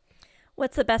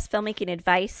 What's the best filmmaking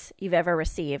advice you've ever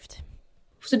received?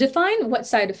 So define what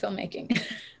side of filmmaking.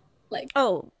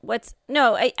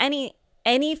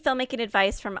 Any filmmaking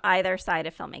advice from either side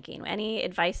of filmmaking, any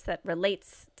advice that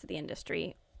relates to the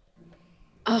industry.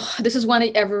 Oh, this is one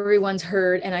that everyone's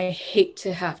heard, and I hate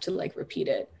to have to repeat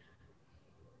it.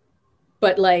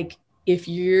 But if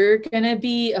you're gonna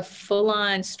be a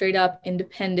full-on, straight-up,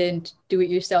 independent,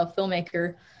 do-it-yourself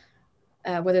filmmaker,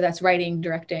 whether that's writing,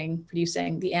 directing,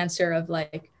 producing, the answer of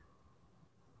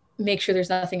make sure there's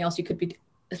nothing else you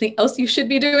should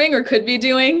be doing or could be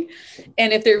doing,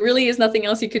 and if there really is nothing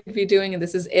else you could be doing and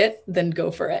this is it, then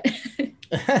go for it.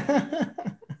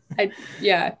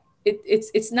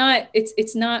 It's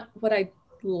not what I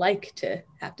like to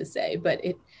have to say, but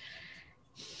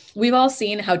we've all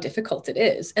seen how difficult it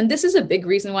is, and this is a big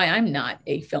reason why I'm not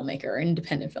a filmmaker or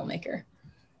independent filmmaker.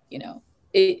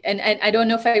 And I don't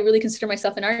know if I really consider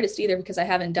myself an artist either, because I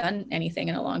haven't done anything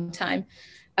in a long time.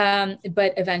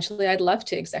 But eventually I'd love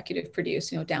to executive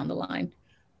produce, down the line,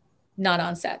 not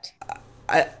on set.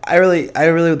 I really,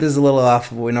 this is a little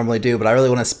off of what we normally do, but I really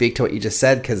want to speak to what you just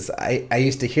said, because I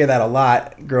used to hear that a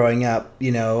lot growing up,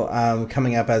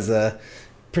 coming up as a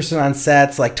person on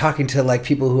sets, like talking to like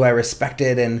people who I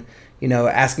respected and,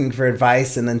 asking for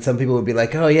advice. And then some people would be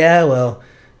like, oh yeah, well,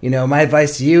 my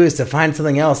advice to you is to find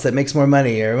something else that makes more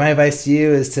money. Or my advice to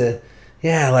you is to,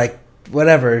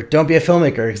 whatever, don't be a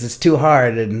filmmaker because it's too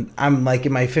hard, and I'm like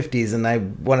in my 50s and I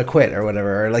want to quit or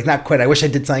whatever, or like not quit, I wish I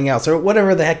did something else, or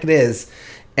whatever the heck it is.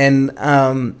 And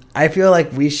I feel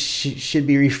like we should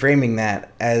be reframing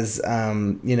that as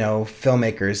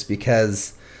filmmakers,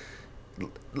 because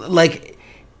like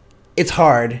it's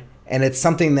hard and it's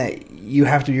something that you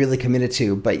have to be really committed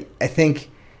to. But I think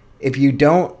if you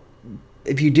do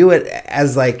it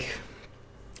as like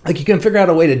you can figure out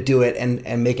a way to do it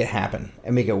and make it happen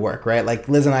and make it work, right? Like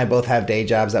Liz and I both have day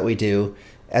jobs that we do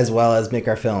as well as make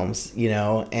our films,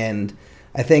 and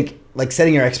I think like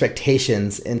setting your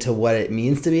expectations into what it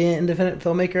means to be an independent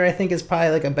filmmaker, I think is probably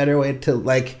like a better way to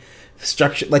like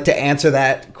structure, like to answer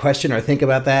that question or think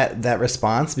about that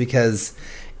response, because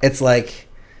it's like,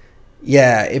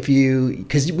 yeah,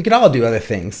 because we could all do other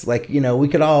things. Like, we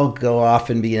could all go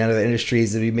off and be in other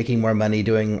industries and be making more money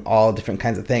doing all different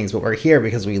kinds of things. But we're here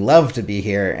because we love to be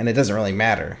here, and it doesn't really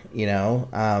matter,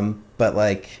 But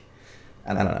like,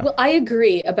 I don't know. Well, I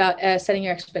agree about setting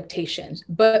your expectations,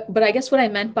 but I guess what I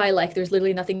meant by like, there's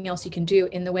literally nothing else you can do,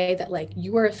 in the way that like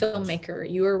you are a filmmaker,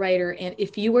 you are a writer, and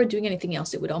if you were doing anything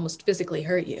else, it would almost physically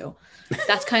hurt you.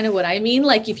 That's kind of what I mean.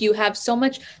 Like if you have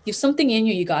something in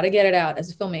you, you got to get it out as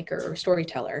a filmmaker or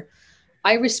storyteller.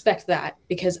 I respect that,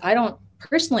 because I don't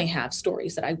personally have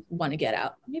stories that I want to get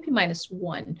out, maybe minus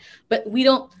one, but we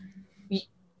don't,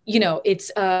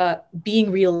 it's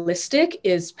being realistic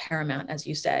is paramount, as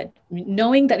you said,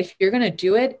 knowing that if you're going to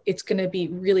do it, it's going to be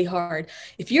really hard.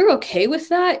 If you're okay with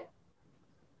that,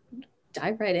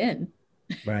 dive right in.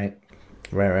 Right.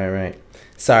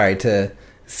 Sorry to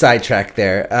sidetrack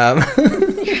there.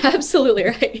 You're absolutely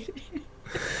right.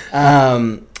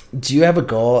 Do you have a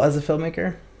goal as a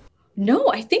filmmaker? No,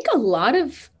 I think a lot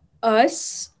of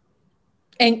us,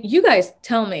 and you guys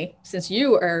tell me, since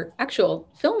you are actual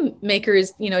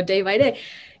filmmakers, day by day,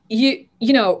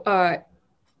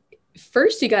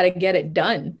 first you got to get it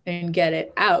done and get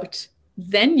it out.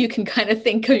 Then you can kind of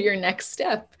think of your next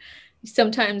step.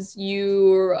 Sometimes I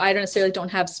don't necessarily don't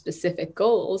have specific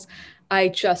goals. I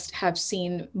just have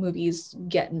seen movies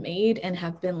get made and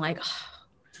have been like, oh,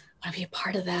 I want to be a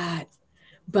part of that.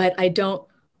 But I don't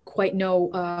quite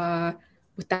know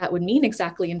what that would mean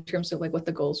exactly in terms of like what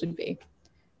the goals would be.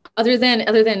 Other than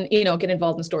get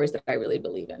involved in stories that I really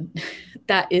believe in.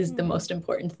 That is the most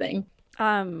important thing.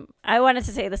 I wanted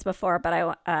to say this before, but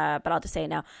I'll just say it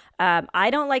now. I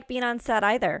don't like being on set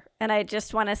either, and I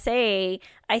just want to say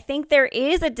I think there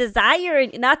is a desire.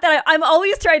 Not that I'm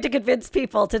always trying to convince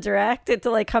people to direct it, to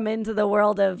like come into the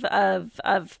world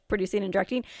of producing and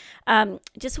directing.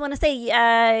 Just want to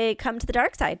say, come to the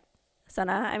dark side,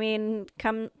 Sana. I mean,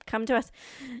 come to us.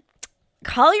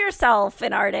 Call yourself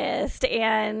an artist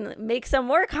and make some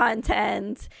more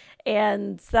content.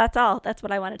 And that's all. That's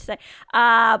what I wanted to say.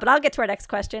 But I'll get to our next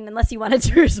question, unless you wanted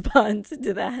to respond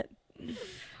to that.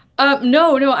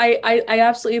 No, I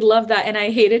absolutely love that. And I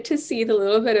hated to see the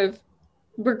little bit of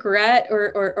regret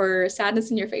or sadness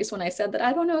in your face when I said that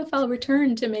I don't know if I'll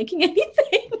return to making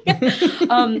anything.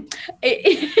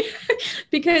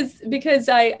 Because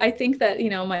I think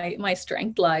that, my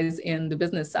strength lies in the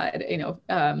business side,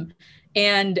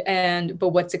 but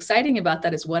what's exciting about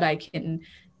that is what I can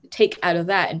take out of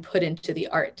that and put into the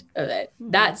art of it.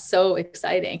 That's so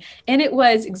exciting. And it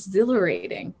was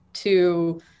exhilarating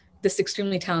to this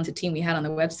extremely talented team we had on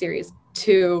the web series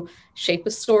to shape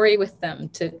a story with them,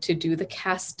 to do the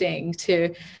casting,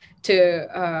 to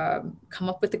come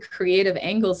up with the creative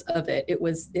angles of it. It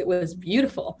was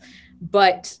beautiful.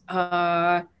 But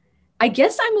I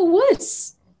guess I'm a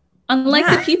wuss. Unlike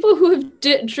the people who have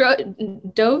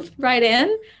dove right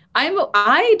in,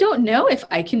 I don't know if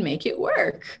I can make it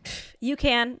work. You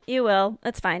can. You will.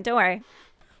 That's fine. Don't worry.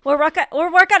 We'll work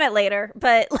on it later.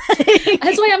 But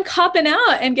that's why I'm copping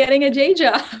out and getting a day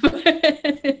job.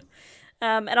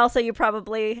 And also, you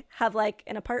probably have like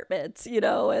an apartment,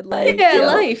 and like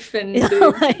life and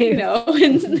life.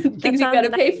 And things you got to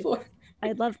pay for.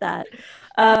 I love that.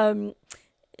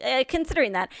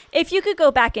 Considering that, if you could go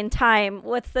back in time,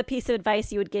 what's the piece of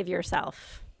advice you would give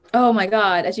yourself? Oh my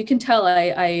God. As you can tell,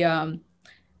 I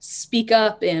speak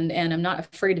up and I'm not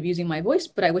afraid of using my voice,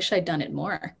 but I wish I'd done it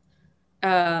more.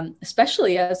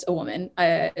 Especially as a woman,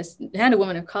 and a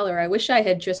woman of color, I wish I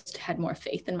had just had more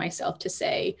faith in myself to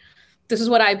say, this is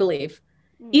what I believe.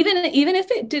 Even if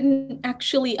it didn't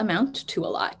actually amount to a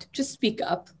lot, just speak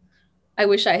up. I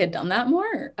wish I had done that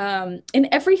more in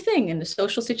everything, in the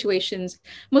social situations,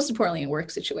 most importantly in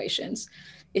work situations.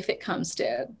 If it comes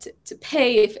to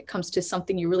pay, if it comes to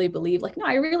something you really believe, like, no,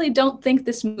 I really don't think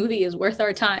this movie is worth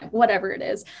our time, whatever it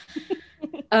is.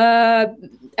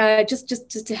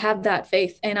 Just to have that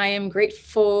faith. And I am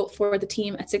grateful for the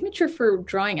team at Signature for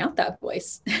drawing out that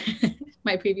voice,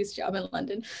 my previous job in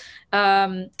London,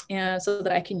 and so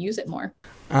that I can use it more.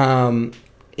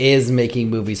 Is making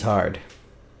movies hard?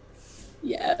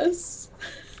 Yes.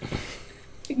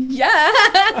 Yeah.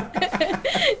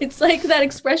 It's like that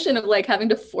expression of like having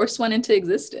to force one into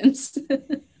existence.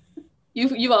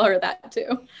 You've all heard that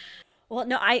too. Well,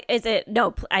 no, I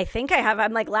think I have.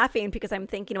 I'm like laughing because I'm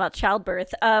thinking about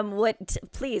childbirth.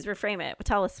 Please reframe it.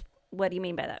 Tell us, what do you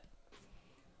mean by that?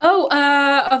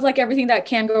 Of like everything that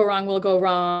can go wrong will go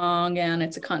wrong, and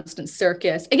it's a constant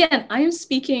circus. Again, I am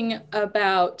speaking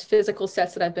about physical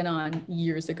sets that I've been on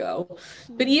years ago.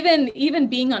 But even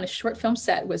being on a short film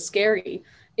set was scary.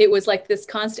 It was like this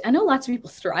constant. I know lots of people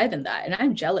thrive in that, and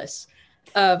I'm jealous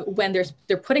of when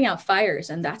they're putting out fires,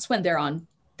 and that's when they're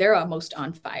almost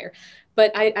on fire.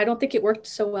 But I don't think it worked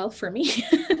so well for me.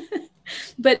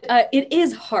 But it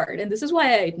is hard. And this is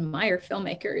why I admire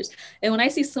filmmakers. And when I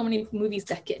see so many movies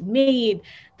that get made,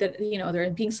 that, you know, they're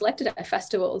being selected at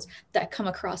festivals, that come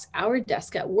across our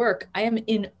desk at work, I am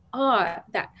in awe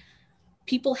that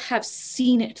people have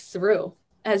seen it through.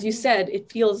 As you said, it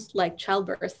feels like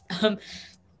childbirth,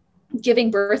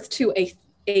 giving birth to a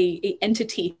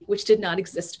entity which did not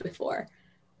exist before.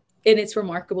 And it's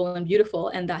remarkable and beautiful.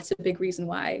 And that's a big reason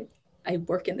why I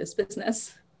work in this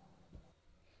business.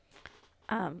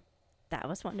 That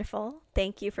was wonderful.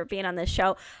 Thank you for being on this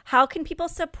show. How can people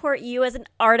support you as an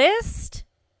artist,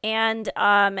 and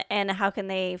how can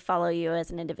they follow you as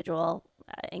an individual,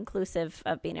 inclusive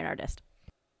of being an artist?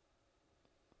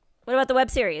 What about the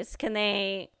web series? Can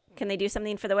they do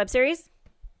something for the web series?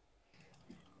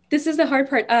 This is the hard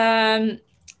part.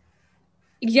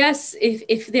 Yes,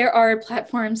 if there are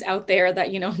platforms out there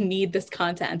that, you know, need this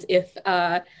content,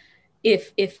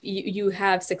 if you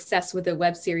have success with a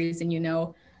web series and you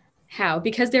know how,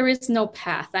 because there is no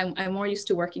path. I'm more used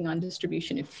to working on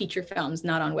distribution of feature films,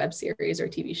 not on web series or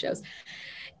TV shows.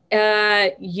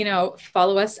 You know,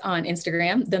 follow us on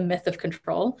Instagram, The Myth of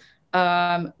Control.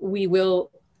 We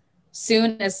will as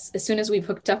soon as we've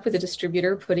hooked up with a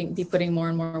distributor, be putting more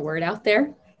and more word out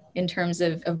there in terms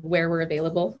of where we're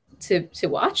available to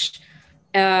watch.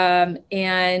 And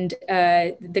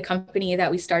the company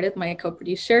that we started, my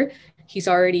co-producer, he's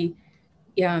already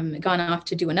gone off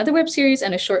to do another web series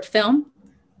and a short film,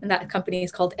 and that company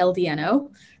is called LDNO.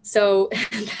 So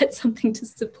that's something to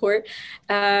support.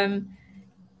 And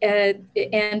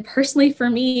personally for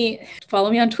me,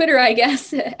 follow me on Twitter, I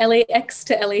guess, LAX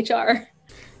to LHR.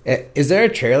 Is there a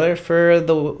trailer for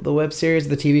the web series,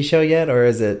 the TV show yet, or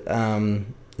is it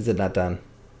not done?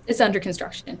 It's under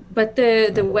construction, but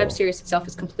the web series itself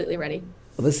is completely ready.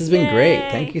 Well, this has been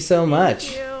great. Thank you so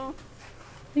much.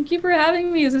 Thank you for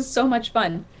having me. This is so much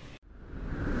fun.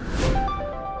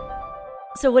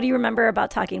 So what do you remember about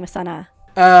talking with Sana?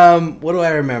 What do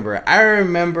I remember? I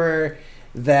remember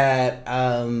that,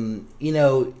 you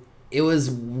know, it was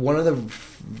one of the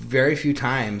very few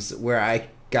times where I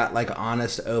got like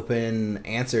honest, open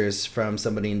answers from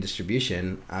somebody in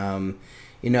distribution.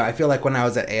 You know, I feel like when I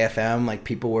was at AFM, like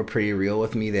people were pretty real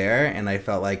with me there, and I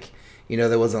felt like, you know,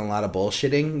 there wasn't a lot of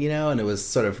bullshitting, you know, and it was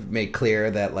sort of made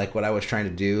clear that like what I was trying to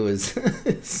do is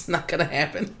it's not gonna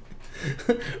happen.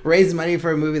 Raise money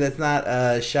for a movie that's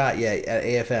not shot yet at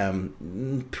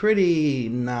AFM, pretty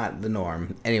not the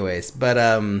norm. Anyways, but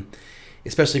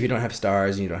especially if you don't have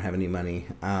stars and you don't have any money.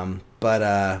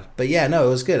 But yeah, no, it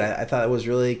was good. I thought it was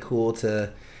really cool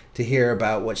to hear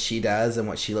about what she does and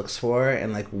what she looks for,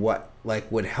 and like what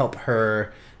like would help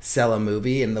her sell a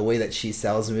movie and the way that she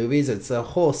sells movies. It's a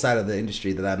whole side of the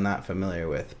industry that I'm not familiar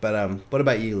with. But what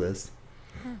about you, Liz?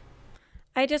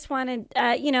 I just wanted,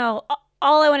 you know,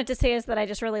 all I wanted to say is that I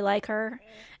just really like her,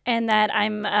 and that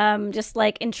I'm just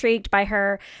like intrigued by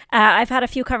her. I've had a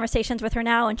few conversations with her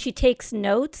now, and she takes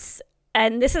notes.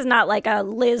 And this is not like a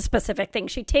Liz specific thing.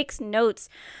 She takes notes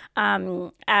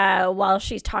while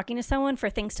she's talking to someone for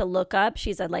things to look up.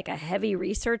 She's like a heavy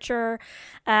researcher.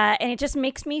 And it just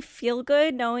makes me feel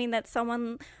good knowing that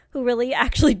someone who really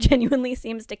actually genuinely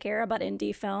seems to care about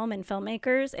indie film and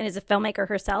filmmakers, and is a filmmaker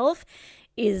herself,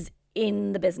 is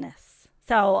in the business.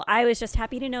 So I was just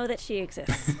happy to know that she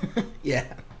exists.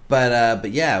 Yeah. But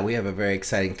yeah, we have a very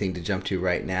exciting thing to jump to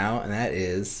right now, and that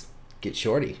is Get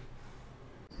Shorty.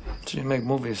 So you make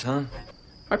movies, huh?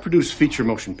 I produce feature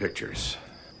motion pictures.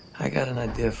 I got an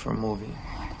idea for a movie.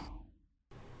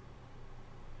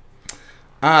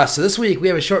 So this week we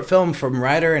have a short film from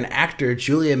writer and actor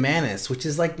Julia Manis, which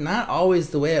is like not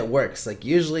always the way it works. Like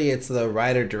usually it's the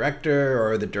writer-director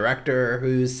or the director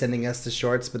who's sending us the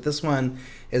shorts, but this one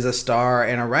is a star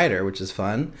and a writer, which is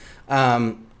fun.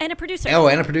 And a producer. Oh,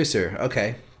 and a producer.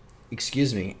 Okay.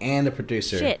 Excuse me. And a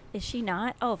producer. Shit, is she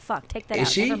not? Oh, fuck, take that Is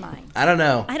out. she? Never mind. I don't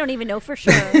know. I don't even know for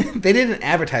sure. They didn't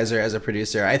advertise her as a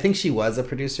producer. I think she was a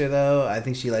producer, though. I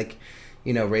think she,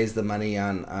 raised the money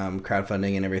on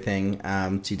crowdfunding and everything.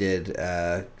 She did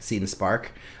Seed and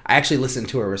Spark. I actually listened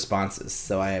to her responses,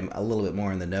 so I am a little bit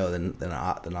more in the know than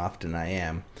often I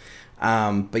am.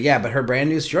 But her brand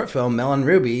new short film, Mel and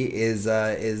Ruby, is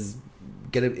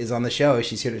on the show.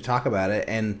 She's here to talk about it.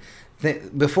 And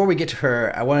before we get to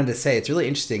her, I wanted to say it's really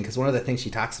interesting because one of the things she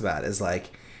talks about is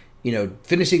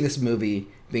finishing this movie,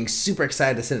 being super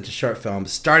excited to send it to short film,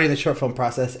 starting the short film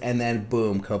process, and then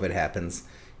boom, COVID happens.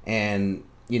 And,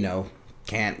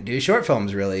 can't do short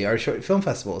films really, or short film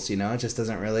festivals, it just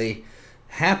doesn't really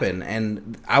happen.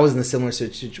 And I was in a similar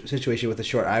situation with the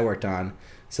short I worked on.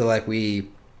 So we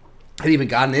had even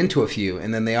gotten into a few,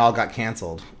 and then they all got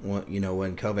canceled, when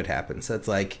COVID happened. So it's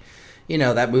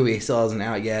that movie still isn't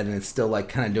out yet, and it's still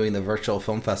kind of doing the virtual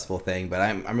film festival thing. But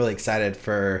I'm really excited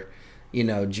for,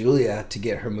 Julia to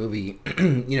get her movie,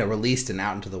 released and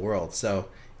out into the world. So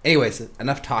anyways,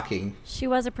 enough talking. She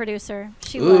was a producer.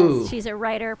 She's a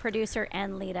writer, producer,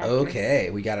 and lead actress. Okay,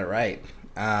 we got it right.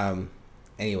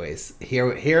 Anyways,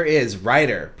 here is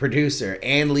writer, producer,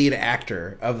 and lead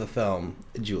actor of the film,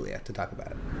 Julia, to talk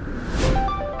about it.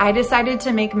 I decided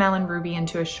to make Mel and Ruby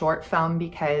into a short film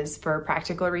because, for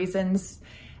practical reasons,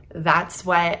 that's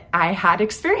what I had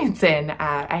experience in.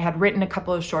 I had written a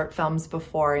couple of short films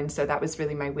before, and so that was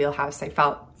really my wheelhouse. I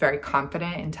felt very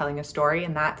confident in telling a story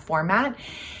in that format.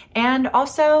 And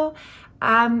also,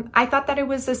 I thought that it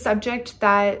was a subject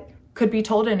that could be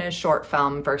told in a short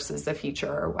film versus a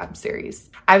feature or web series.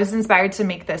 I was inspired to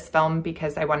make this film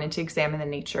because I wanted to examine the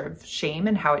nature of shame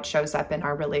and how it shows up in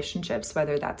our relationships,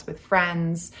 whether that's with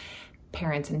friends,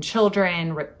 parents and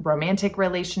children, romantic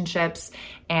relationships.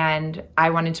 And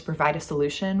I wanted to provide a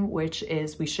solution, which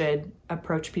is we should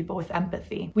approach people with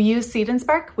empathy. We use Seed and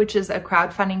Spark, which is a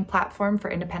crowdfunding platform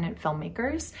for independent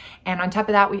filmmakers. And on top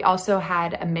of that, we also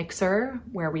had a mixer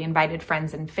where we invited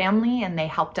friends and family, and they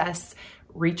helped us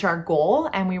reach our goal,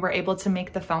 and we were able to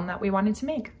make the film that we wanted to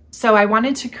make. So I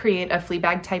wanted to create a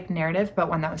Fleabag type narrative, but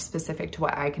one that was specific to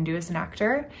what I can do as an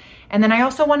actor. And then I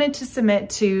also wanted to submit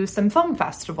to some film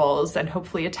festivals and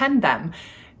hopefully attend them.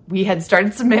 We had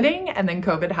started submitting and then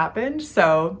COVID happened,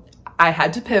 so I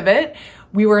had to pivot.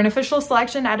 We were an official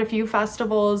selection at a few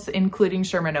festivals, including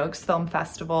Sherman Oaks Film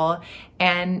Festival.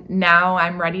 And now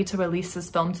I'm ready to release this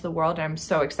film to the world. And I'm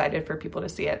so excited for people to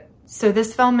see it. So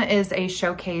this film is a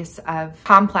showcase of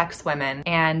complex women.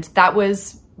 And that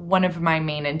was one of my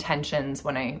main intentions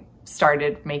when I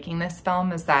started making this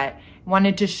film, is that I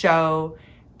wanted to show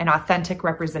an authentic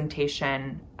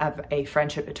representation of a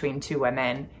friendship between two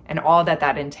women and all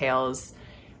that entails,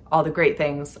 all the great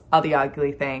things, all the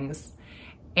ugly things.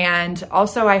 And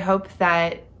also I hope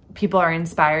that people are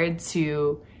inspired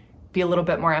to be a little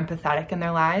bit more empathetic in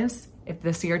their lives. If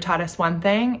this year taught us one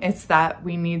thing, it's that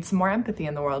we need some more empathy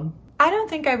in the world. I don't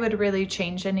think I would really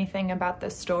change anything about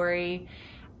this story.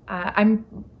 I'm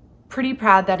pretty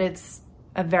proud that it's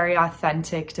a very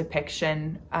authentic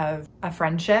depiction of a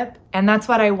friendship. And that's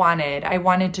what I wanted. I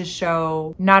wanted to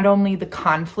show not only the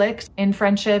conflict in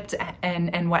friendships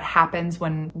and what happens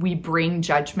when we bring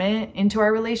judgment into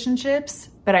our relationships,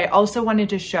 but I also wanted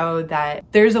to show that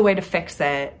there's a way to fix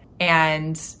it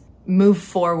and move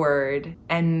forward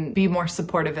and be more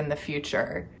supportive in the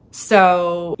future.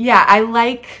 So yeah, I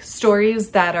like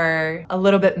stories that are a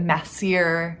little bit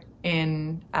messier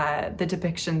in the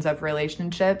depictions of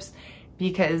relationships,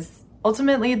 because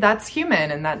ultimately that's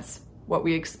human and that's what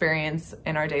we experience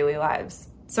in our daily lives.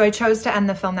 So I chose to end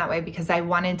the film that way because I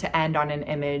wanted to end on an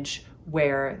image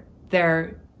where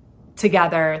they're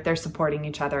together, they're supporting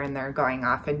each other, and they're going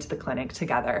off into the clinic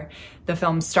together. The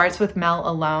film starts with Mel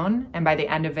alone, and by the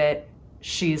end of it,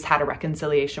 she's had a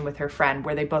reconciliation with her friend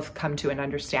where they both come to an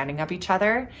understanding of each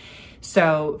other.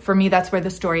 So for me, that's where the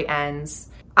story ends.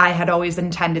 I had always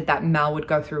intended that Mel would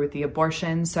go through with the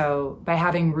abortion. So by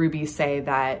having Ruby say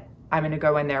that I'm going to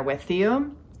go in there with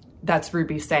you, that's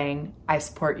Ruby saying, I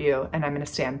support you and I'm going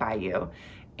to stand by you.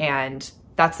 And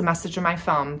that's the message of my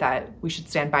film, that we should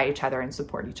stand by each other and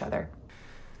support each other.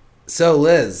 So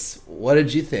Liz, what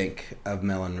did you think of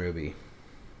Mel and Ruby?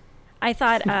 I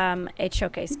thought it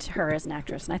showcased her as an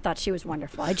actress, and I thought she was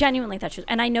wonderful. I genuinely thought she was.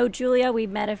 And I know Julia. We've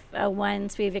met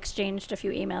once. We've exchanged a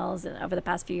few emails over the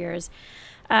past few years.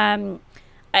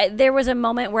 There was a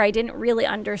moment where I didn't really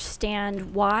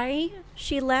understand why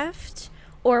she left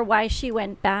or why she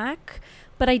went back,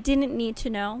 but I didn't need to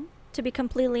know, to be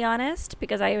completely honest,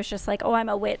 because I was just like, oh, I'm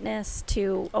a witness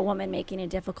to a woman making a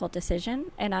difficult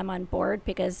decision, and I'm on board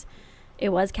because it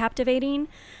was captivating.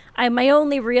 My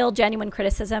only real genuine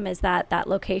criticism is that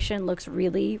location looks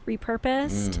really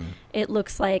repurposed. It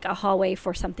looks like a hallway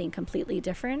for something completely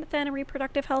different than a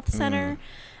reproductive health center.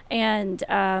 And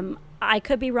I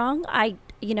could be wrong.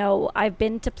 I've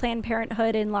been to Planned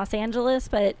Parenthood in Los Angeles,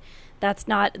 but that's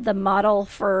not the model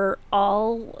for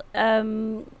all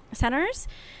centers.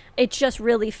 It just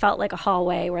really felt like a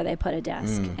hallway where they put a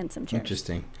desk and some chairs.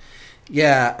 Interesting.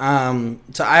 Yeah,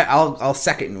 so I'll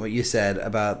second what you said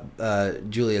about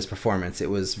Julia's performance. It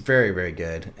was very, very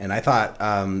good, and I thought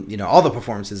all the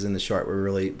performances in the short were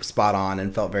really spot on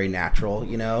and felt very natural,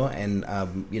 and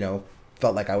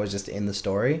felt like I was just in the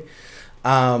story.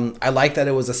 I like that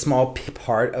it was a small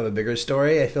part of a bigger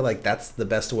story. I feel like that's the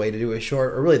best way to do a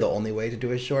short, or really the only way to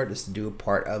do a short, is to do a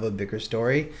part of a bigger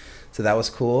story. So that was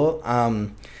cool.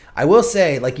 I will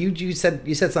say, like you said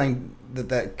something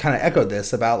that kind of echoed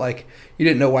this about, like, you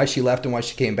didn't know why she left and why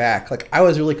she came back. Like, I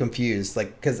was really confused,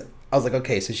 like, because I was like,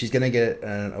 okay, so she's gonna get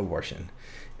an abortion,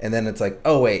 and then it's like,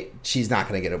 oh wait, she's not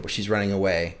gonna get it, she's running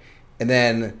away, and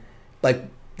then, like,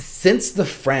 since the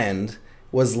friend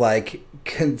was like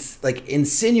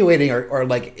insinuating or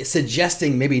like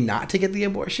suggesting maybe not to get the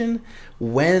abortion,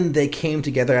 when they came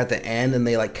together at the end and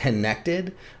they like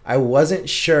connected, I wasn't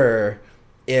sure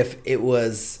if it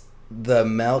was the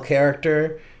Mel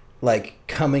character like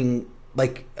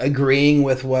agreeing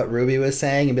with what Ruby was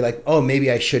saying and be like, oh, maybe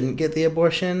I shouldn't get the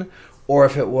abortion, or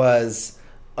if it was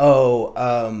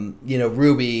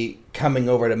Ruby coming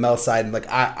over to Mel's side and like,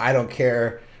 I don't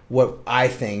care what I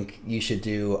think you should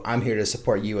do, I'm here to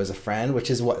support you as a friend, which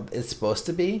is what it's supposed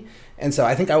to be. And so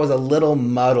I think I was a little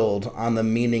muddled on the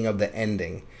meaning of the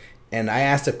ending. And I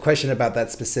asked a question about that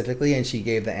specifically, and she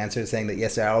gave the answer saying that,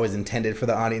 yes, I always intended for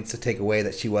the audience to take away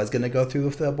that she was going to go through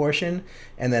with the abortion.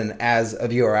 And then as a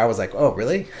viewer, I was like, oh,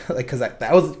 really? Like, because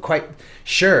I wasn't quite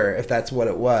sure if that's what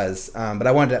it was. But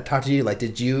I wanted to talk to you. Like,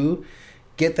 did you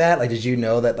get that? Like, did you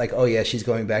know that, like, oh, yeah, she's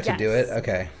going back to do it?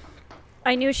 Okay.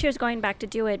 I knew she was going back to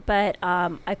do it, but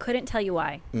I couldn't tell you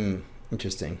why.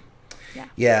 Interesting. Yeah.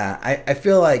 Yeah, I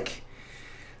feel like,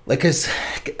 cause,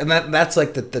 and that's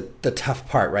like the tough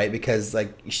part, right? Because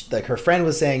like her friend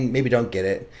was saying, maybe don't get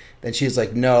it. Then she was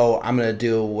like, no, I'm going to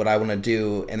do what I want to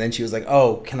do. And then she was like,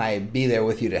 oh, can I be there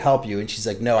with you to help you? And she's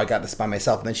like, no, I got this by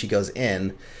myself. And then she goes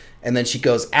in, and then she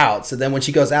goes out. So then when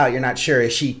she goes out, you're not sure,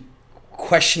 is she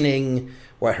questioning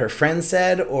what her friend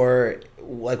said, or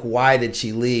like, why did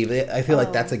she leave? I feel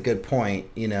like that's a good point,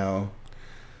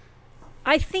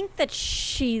 I think that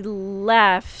she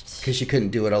left because she couldn't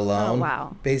do it alone. Oh,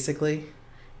 wow. Basically,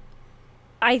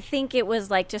 I think it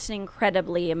was like just an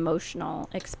incredibly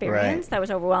emotional experience that was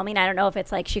overwhelming. I don't know if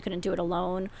it's like she couldn't do it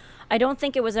alone. I don't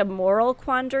think it was a moral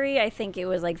quandary. I think it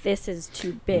was like, this is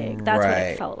too big. That's what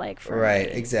it felt like for me. Right,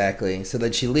 exactly. So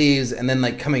then she leaves, and then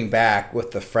like coming back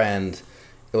with the friend,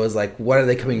 it was like, what are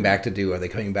they coming back to do? Are they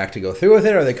coming back to go through with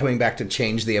it, or are they coming back to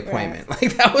change the appointment? Right.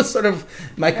 Like, that was sort of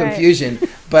my confusion.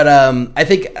 But I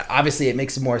think, obviously, it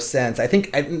makes more sense. I think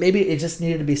maybe it just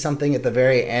needed to be something at the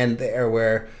very end there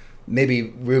where maybe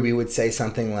Ruby would say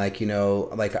something like, she was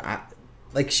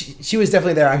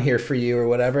definitely there, I'm here for you, or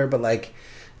whatever. But, like,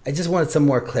 I just wanted some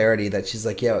more clarity that she's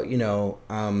like,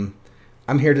 I'm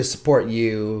here to support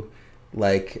you,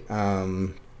 like,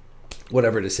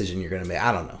 whatever decision you're going to make.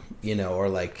 I don't know. Or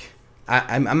like,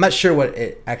 I'm not sure what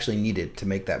it actually needed to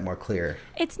make that more clear.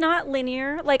 It's not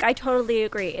linear. Like, I totally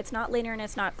agree. It's not linear and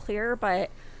it's not clear, but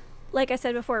like I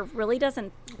said before, it really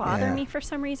doesn't bother me for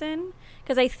some reason,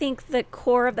 because I think the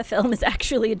core of the film is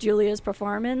actually Julia's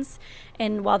performance.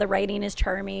 And while the writing is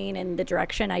charming and the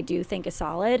direction I do think is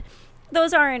solid,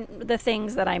 those aren't the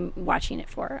things that I'm watching it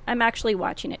for. I'm actually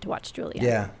watching it to watch Julia.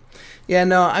 Yeah. Yeah,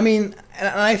 no, I mean, and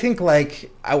I think, like,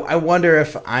 I wonder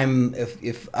if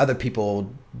other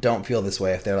people don't feel this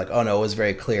way, if they're like, oh no, it was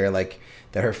very clear, like,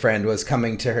 that her friend was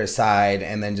coming to her side,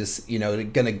 and then just, Mel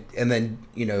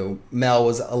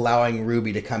was allowing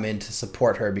Ruby to come in to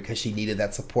support her because she needed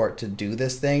that support to do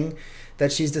this thing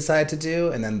that she's decided to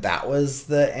do, and then that was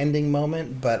the ending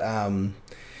moment. But, I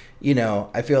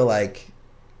feel like,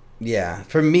 yeah,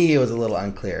 for me, it was a little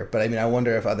unclear, but I mean, I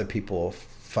wonder if other people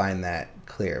find that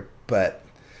clear. But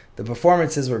The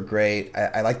performances were great.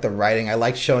 I liked the writing. I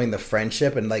liked showing the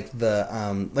friendship and like the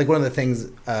like one of the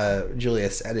things Julia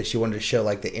said is she wanted to show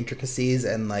like the intricacies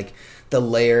and like the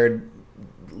layers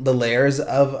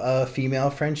of a female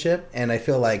friendship, and I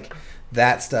feel like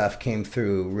that stuff came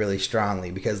through really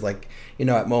strongly because, like, you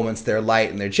know, at moments they're light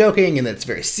and they're joking, and then it's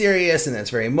very serious and it's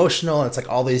very emotional, and it's like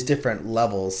all these different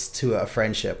levels to a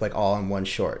friendship, like all in one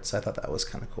short. So I thought that was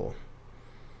kind of cool.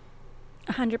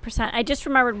 100%. I just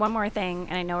remembered one more thing,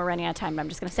 and I know we're running out of time, but I'm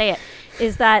just going to say it,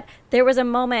 is that there was a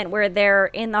moment where they're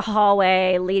in the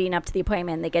hallway leading up to the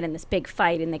appointment, and they get in this big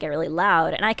fight and they get really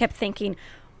loud, and I kept thinking,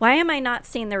 why am I not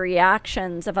seeing the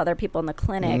reactions of other people in the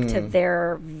clinic to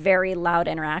their very loud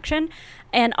interaction?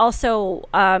 And also,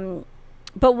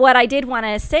 but what I did want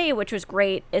to say, which was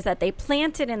great, is that they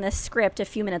planted in the script a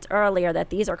few minutes earlier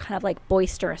that these are kind of like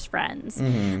boisterous friends.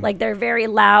 Like they're very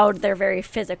loud, they're very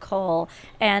physical.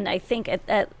 And I think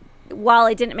while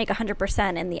it didn't make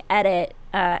 100% in the edit,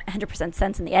 100%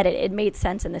 sense in the edit, it made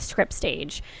sense in the script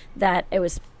stage that it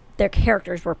was their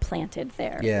characters were planted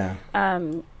there. Yeah.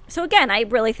 So again, I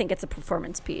really think it's a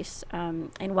performance piece, and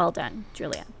well done,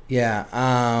 Julia. Yeah.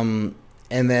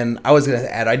 And then I was going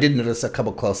to add, I did notice a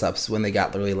couple close-ups when they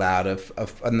got really loud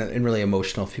and really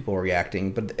emotional if people were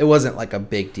reacting, but it wasn't like a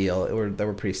big deal. They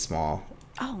were pretty small.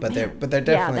 Oh, but man. they're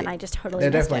definitely, then I just totally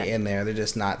they're missed definitely it. in there. They're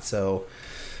just not so.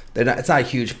 They're not. It's not a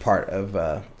huge part of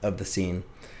the scene.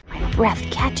 My breath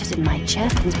catches in my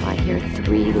chest until I hear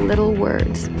 3 little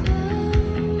words.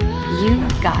 You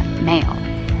got mail.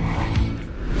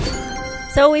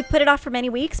 So we've put it off for many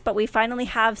weeks, but we finally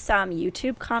have some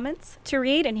YouTube comments to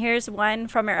read. And here's one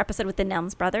from our episode with the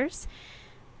Nelms brothers.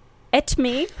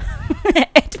 Etme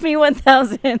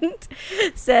 1000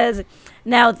 says,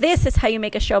 now this is how you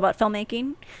make a show about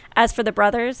filmmaking. As for the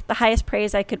brothers, the highest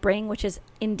praise I could bring, which is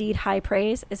indeed high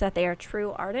praise, is that they are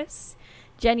true artists.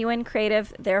 Genuine,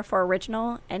 creative, therefore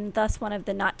original, and thus one of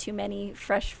the not too many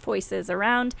fresh voices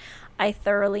around. I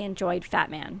thoroughly enjoyed Fat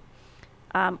Man.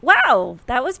 Wow,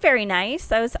 that was very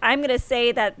nice. I'm going to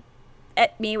say that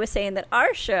Etme was saying that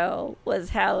our show was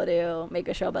how to make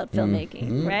a show about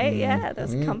filmmaking, right? Yeah,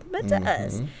 that's a compliment to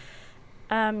us.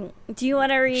 Do you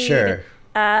want to read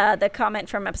the comment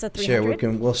from episode 300?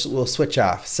 Sure, we'll switch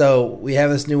off. So we have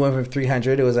this new one from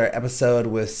 300. It was our episode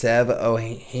with Sev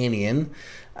Ohanian.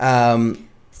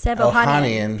 Sev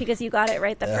Ohanian, because you got it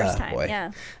right the first time. Boy.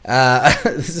 Yeah.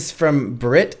 This is from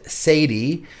Britt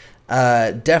Sadie.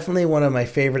 Definitely one of my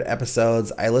favorite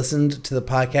episodes. I listened to the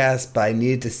podcast, but I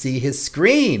needed to see his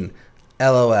screen.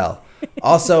 LOL.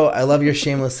 Also, I love your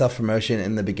shameless self-promotion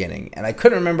in the beginning. And I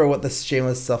couldn't remember what the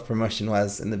shameless self-promotion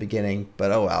was in the beginning,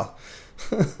 but oh well.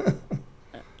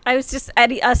 I was just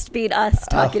us being us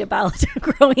talking about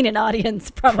growing an audience,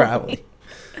 probably.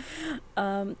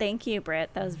 Thank you,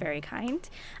 Britt. That was very kind.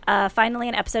 Finally,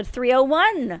 in episode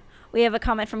 301, we have a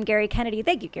comment from Gary Kennedy.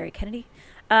 Thank you, Gary Kennedy.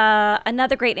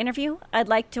 Another great interview. I'd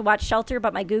like to watch Shelter,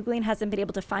 but my Googling hasn't been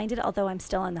able to find it, although I'm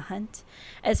still on the hunt.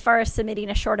 As far as submitting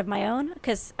a short of my own,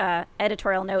 because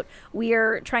editorial note, we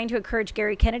are trying to encourage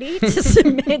Gary Kennedy to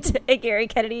submit a Gary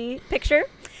Kennedy picture.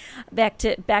 Back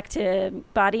to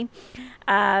body.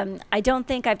 I don't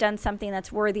think I've done something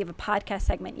that's worthy of a podcast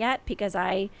segment yet, because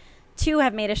I too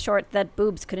have made a short that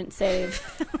boobs couldn't save.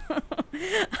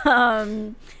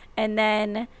 And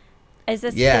then is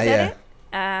this it?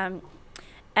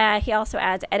 He also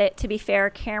adds, edit, to be fair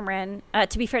to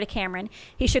Cameron,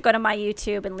 he should go to my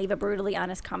YouTube and leave a brutally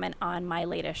honest comment on my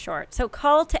latest short. So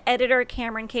call to editor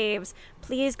Cameron Caves.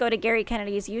 Please go to Gary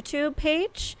Kennedy's YouTube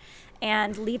page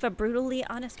and leave a brutally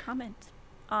honest comment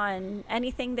on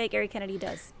anything that Gary Kennedy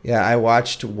does. Yeah, I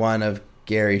watched one of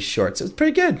Gary's shorts. It was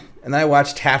pretty good. And then I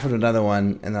watched half of another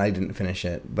one, and then I didn't finish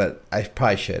it. But I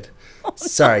probably should. Oh,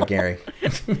 sorry, no. Gary.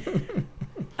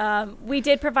 We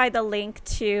did provide the link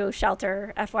to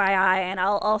Shelter, FYI, and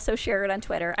I'll also share it on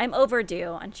Twitter. I'm overdue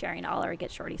on sharing all our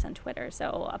Get Shorties on Twitter,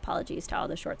 so apologies to all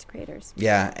the shorts creators.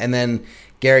 Yeah, and then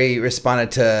Gary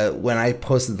responded to when I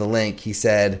posted the link, he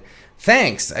said,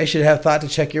 thanks, I should have thought to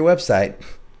check your website.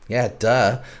 Yeah,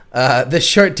 duh. This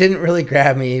short didn't really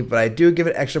grab me, but I do give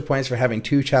it extra points for having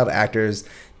 2 child actors.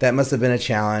 That must have been a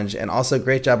challenge. And also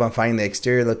great job on finding the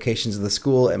exterior locations of the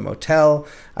school and motel.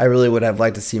 I really would have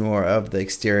liked to see more of the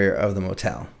exterior of the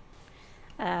motel.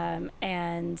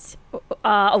 And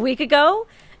a week ago,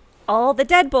 all the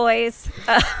dead boys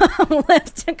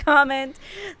left a comment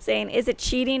saying, is it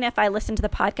cheating if I listen to the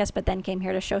podcast but then came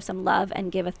here to show some love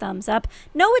and give a thumbs up?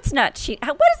 No, it's not cheating.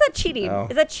 What is that cheating? No.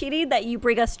 Is that cheating that you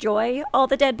bring us joy, all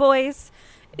the dead boys?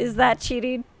 Is that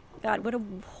cheating? God, what a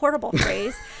horrible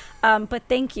phrase. But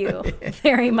thank you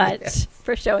very much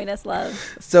for showing us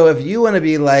love. So if you want to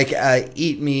be like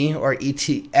Eat Me or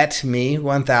at Me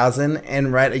 1000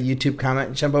 and write a YouTube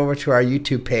comment, jump over to our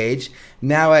YouTube page.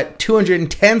 Now at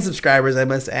 210 subscribers, I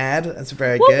must add. That's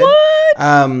very good.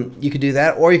 You can do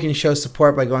that, or you can show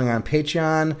support by going on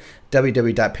Patreon,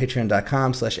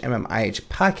 www.patreon.com/MMIH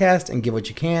podcast, and give what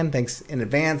you can. Thanks in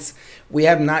advance. We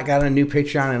have not gotten a new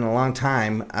Patreon in a long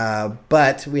time,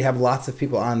 but we have lots of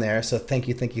people on there. So thank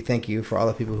you for all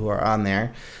the people who are on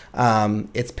there.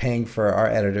 It's paying for our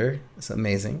editor. It's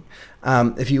amazing.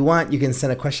 If you want, you can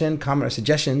send a question, comment, or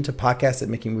suggestion to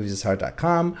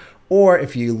podcast@makingmoviesishard.com. Or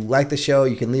if you like the show,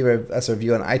 you can leave us a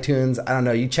review on iTunes. I don't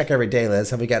know. You check every day, Liz.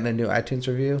 Have we gotten a new iTunes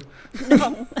review?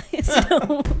 No.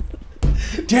 So,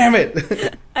 damn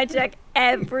it. I check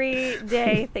every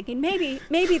day thinking maybe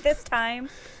this time.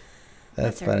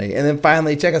 That's funny. And then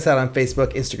finally, check us out on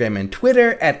Facebook, Instagram, and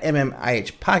Twitter at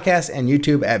MMIH Podcast, and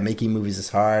YouTube at Making Movies is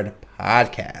Hard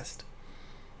Podcast.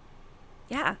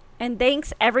 Yeah. And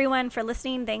thanks, everyone, for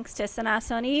listening. Thanks to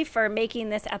Soni for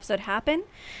making this episode happen.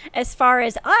 As far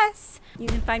as us, you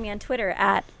can find me on Twitter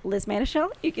at Liz Manischel.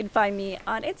 You can find me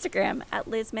on Instagram at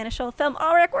Liz Manischel Film.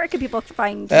 Ulrich, where can people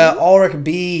find you? Ulrich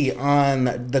B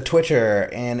on the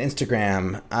Twitter and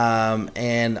Instagram,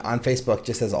 and on Facebook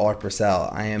just as Ulrich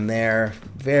Purcell. I am there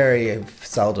very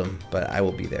seldom, but I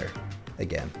will be there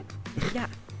again. Yeah,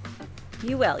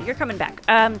 you will. You're coming back.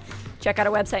 Check out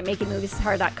our website,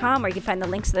 makingmoviesishard.com, where you can find the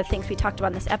links to the things we talked about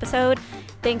in this episode.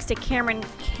 Thanks to Cameron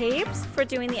Caves for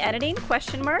doing the editing, ?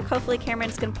 Hopefully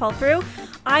Cameron's going to pull through.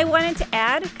 I wanted to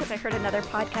add, because I heard another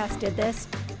podcast did this,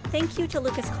 thank you to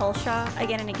Lucas Colshaw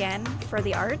again and again for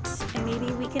the art. And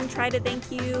maybe we can try to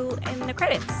thank you in the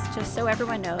credits, just so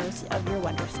everyone knows of your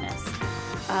wondrousness.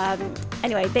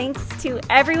 Anyway, thanks to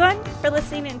everyone for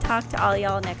listening, and talk to all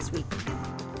y'all next week.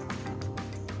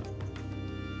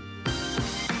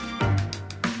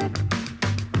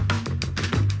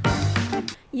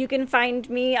 You can find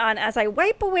me on, as I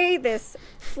wipe away this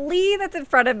flea that's in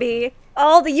front of me,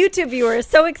 all the YouTube viewers,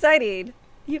 so excited.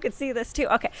 You can see this too.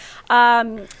 Okay.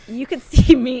 You can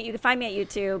see me. You can find me at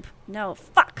YouTube. No,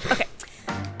 fuck. Okay.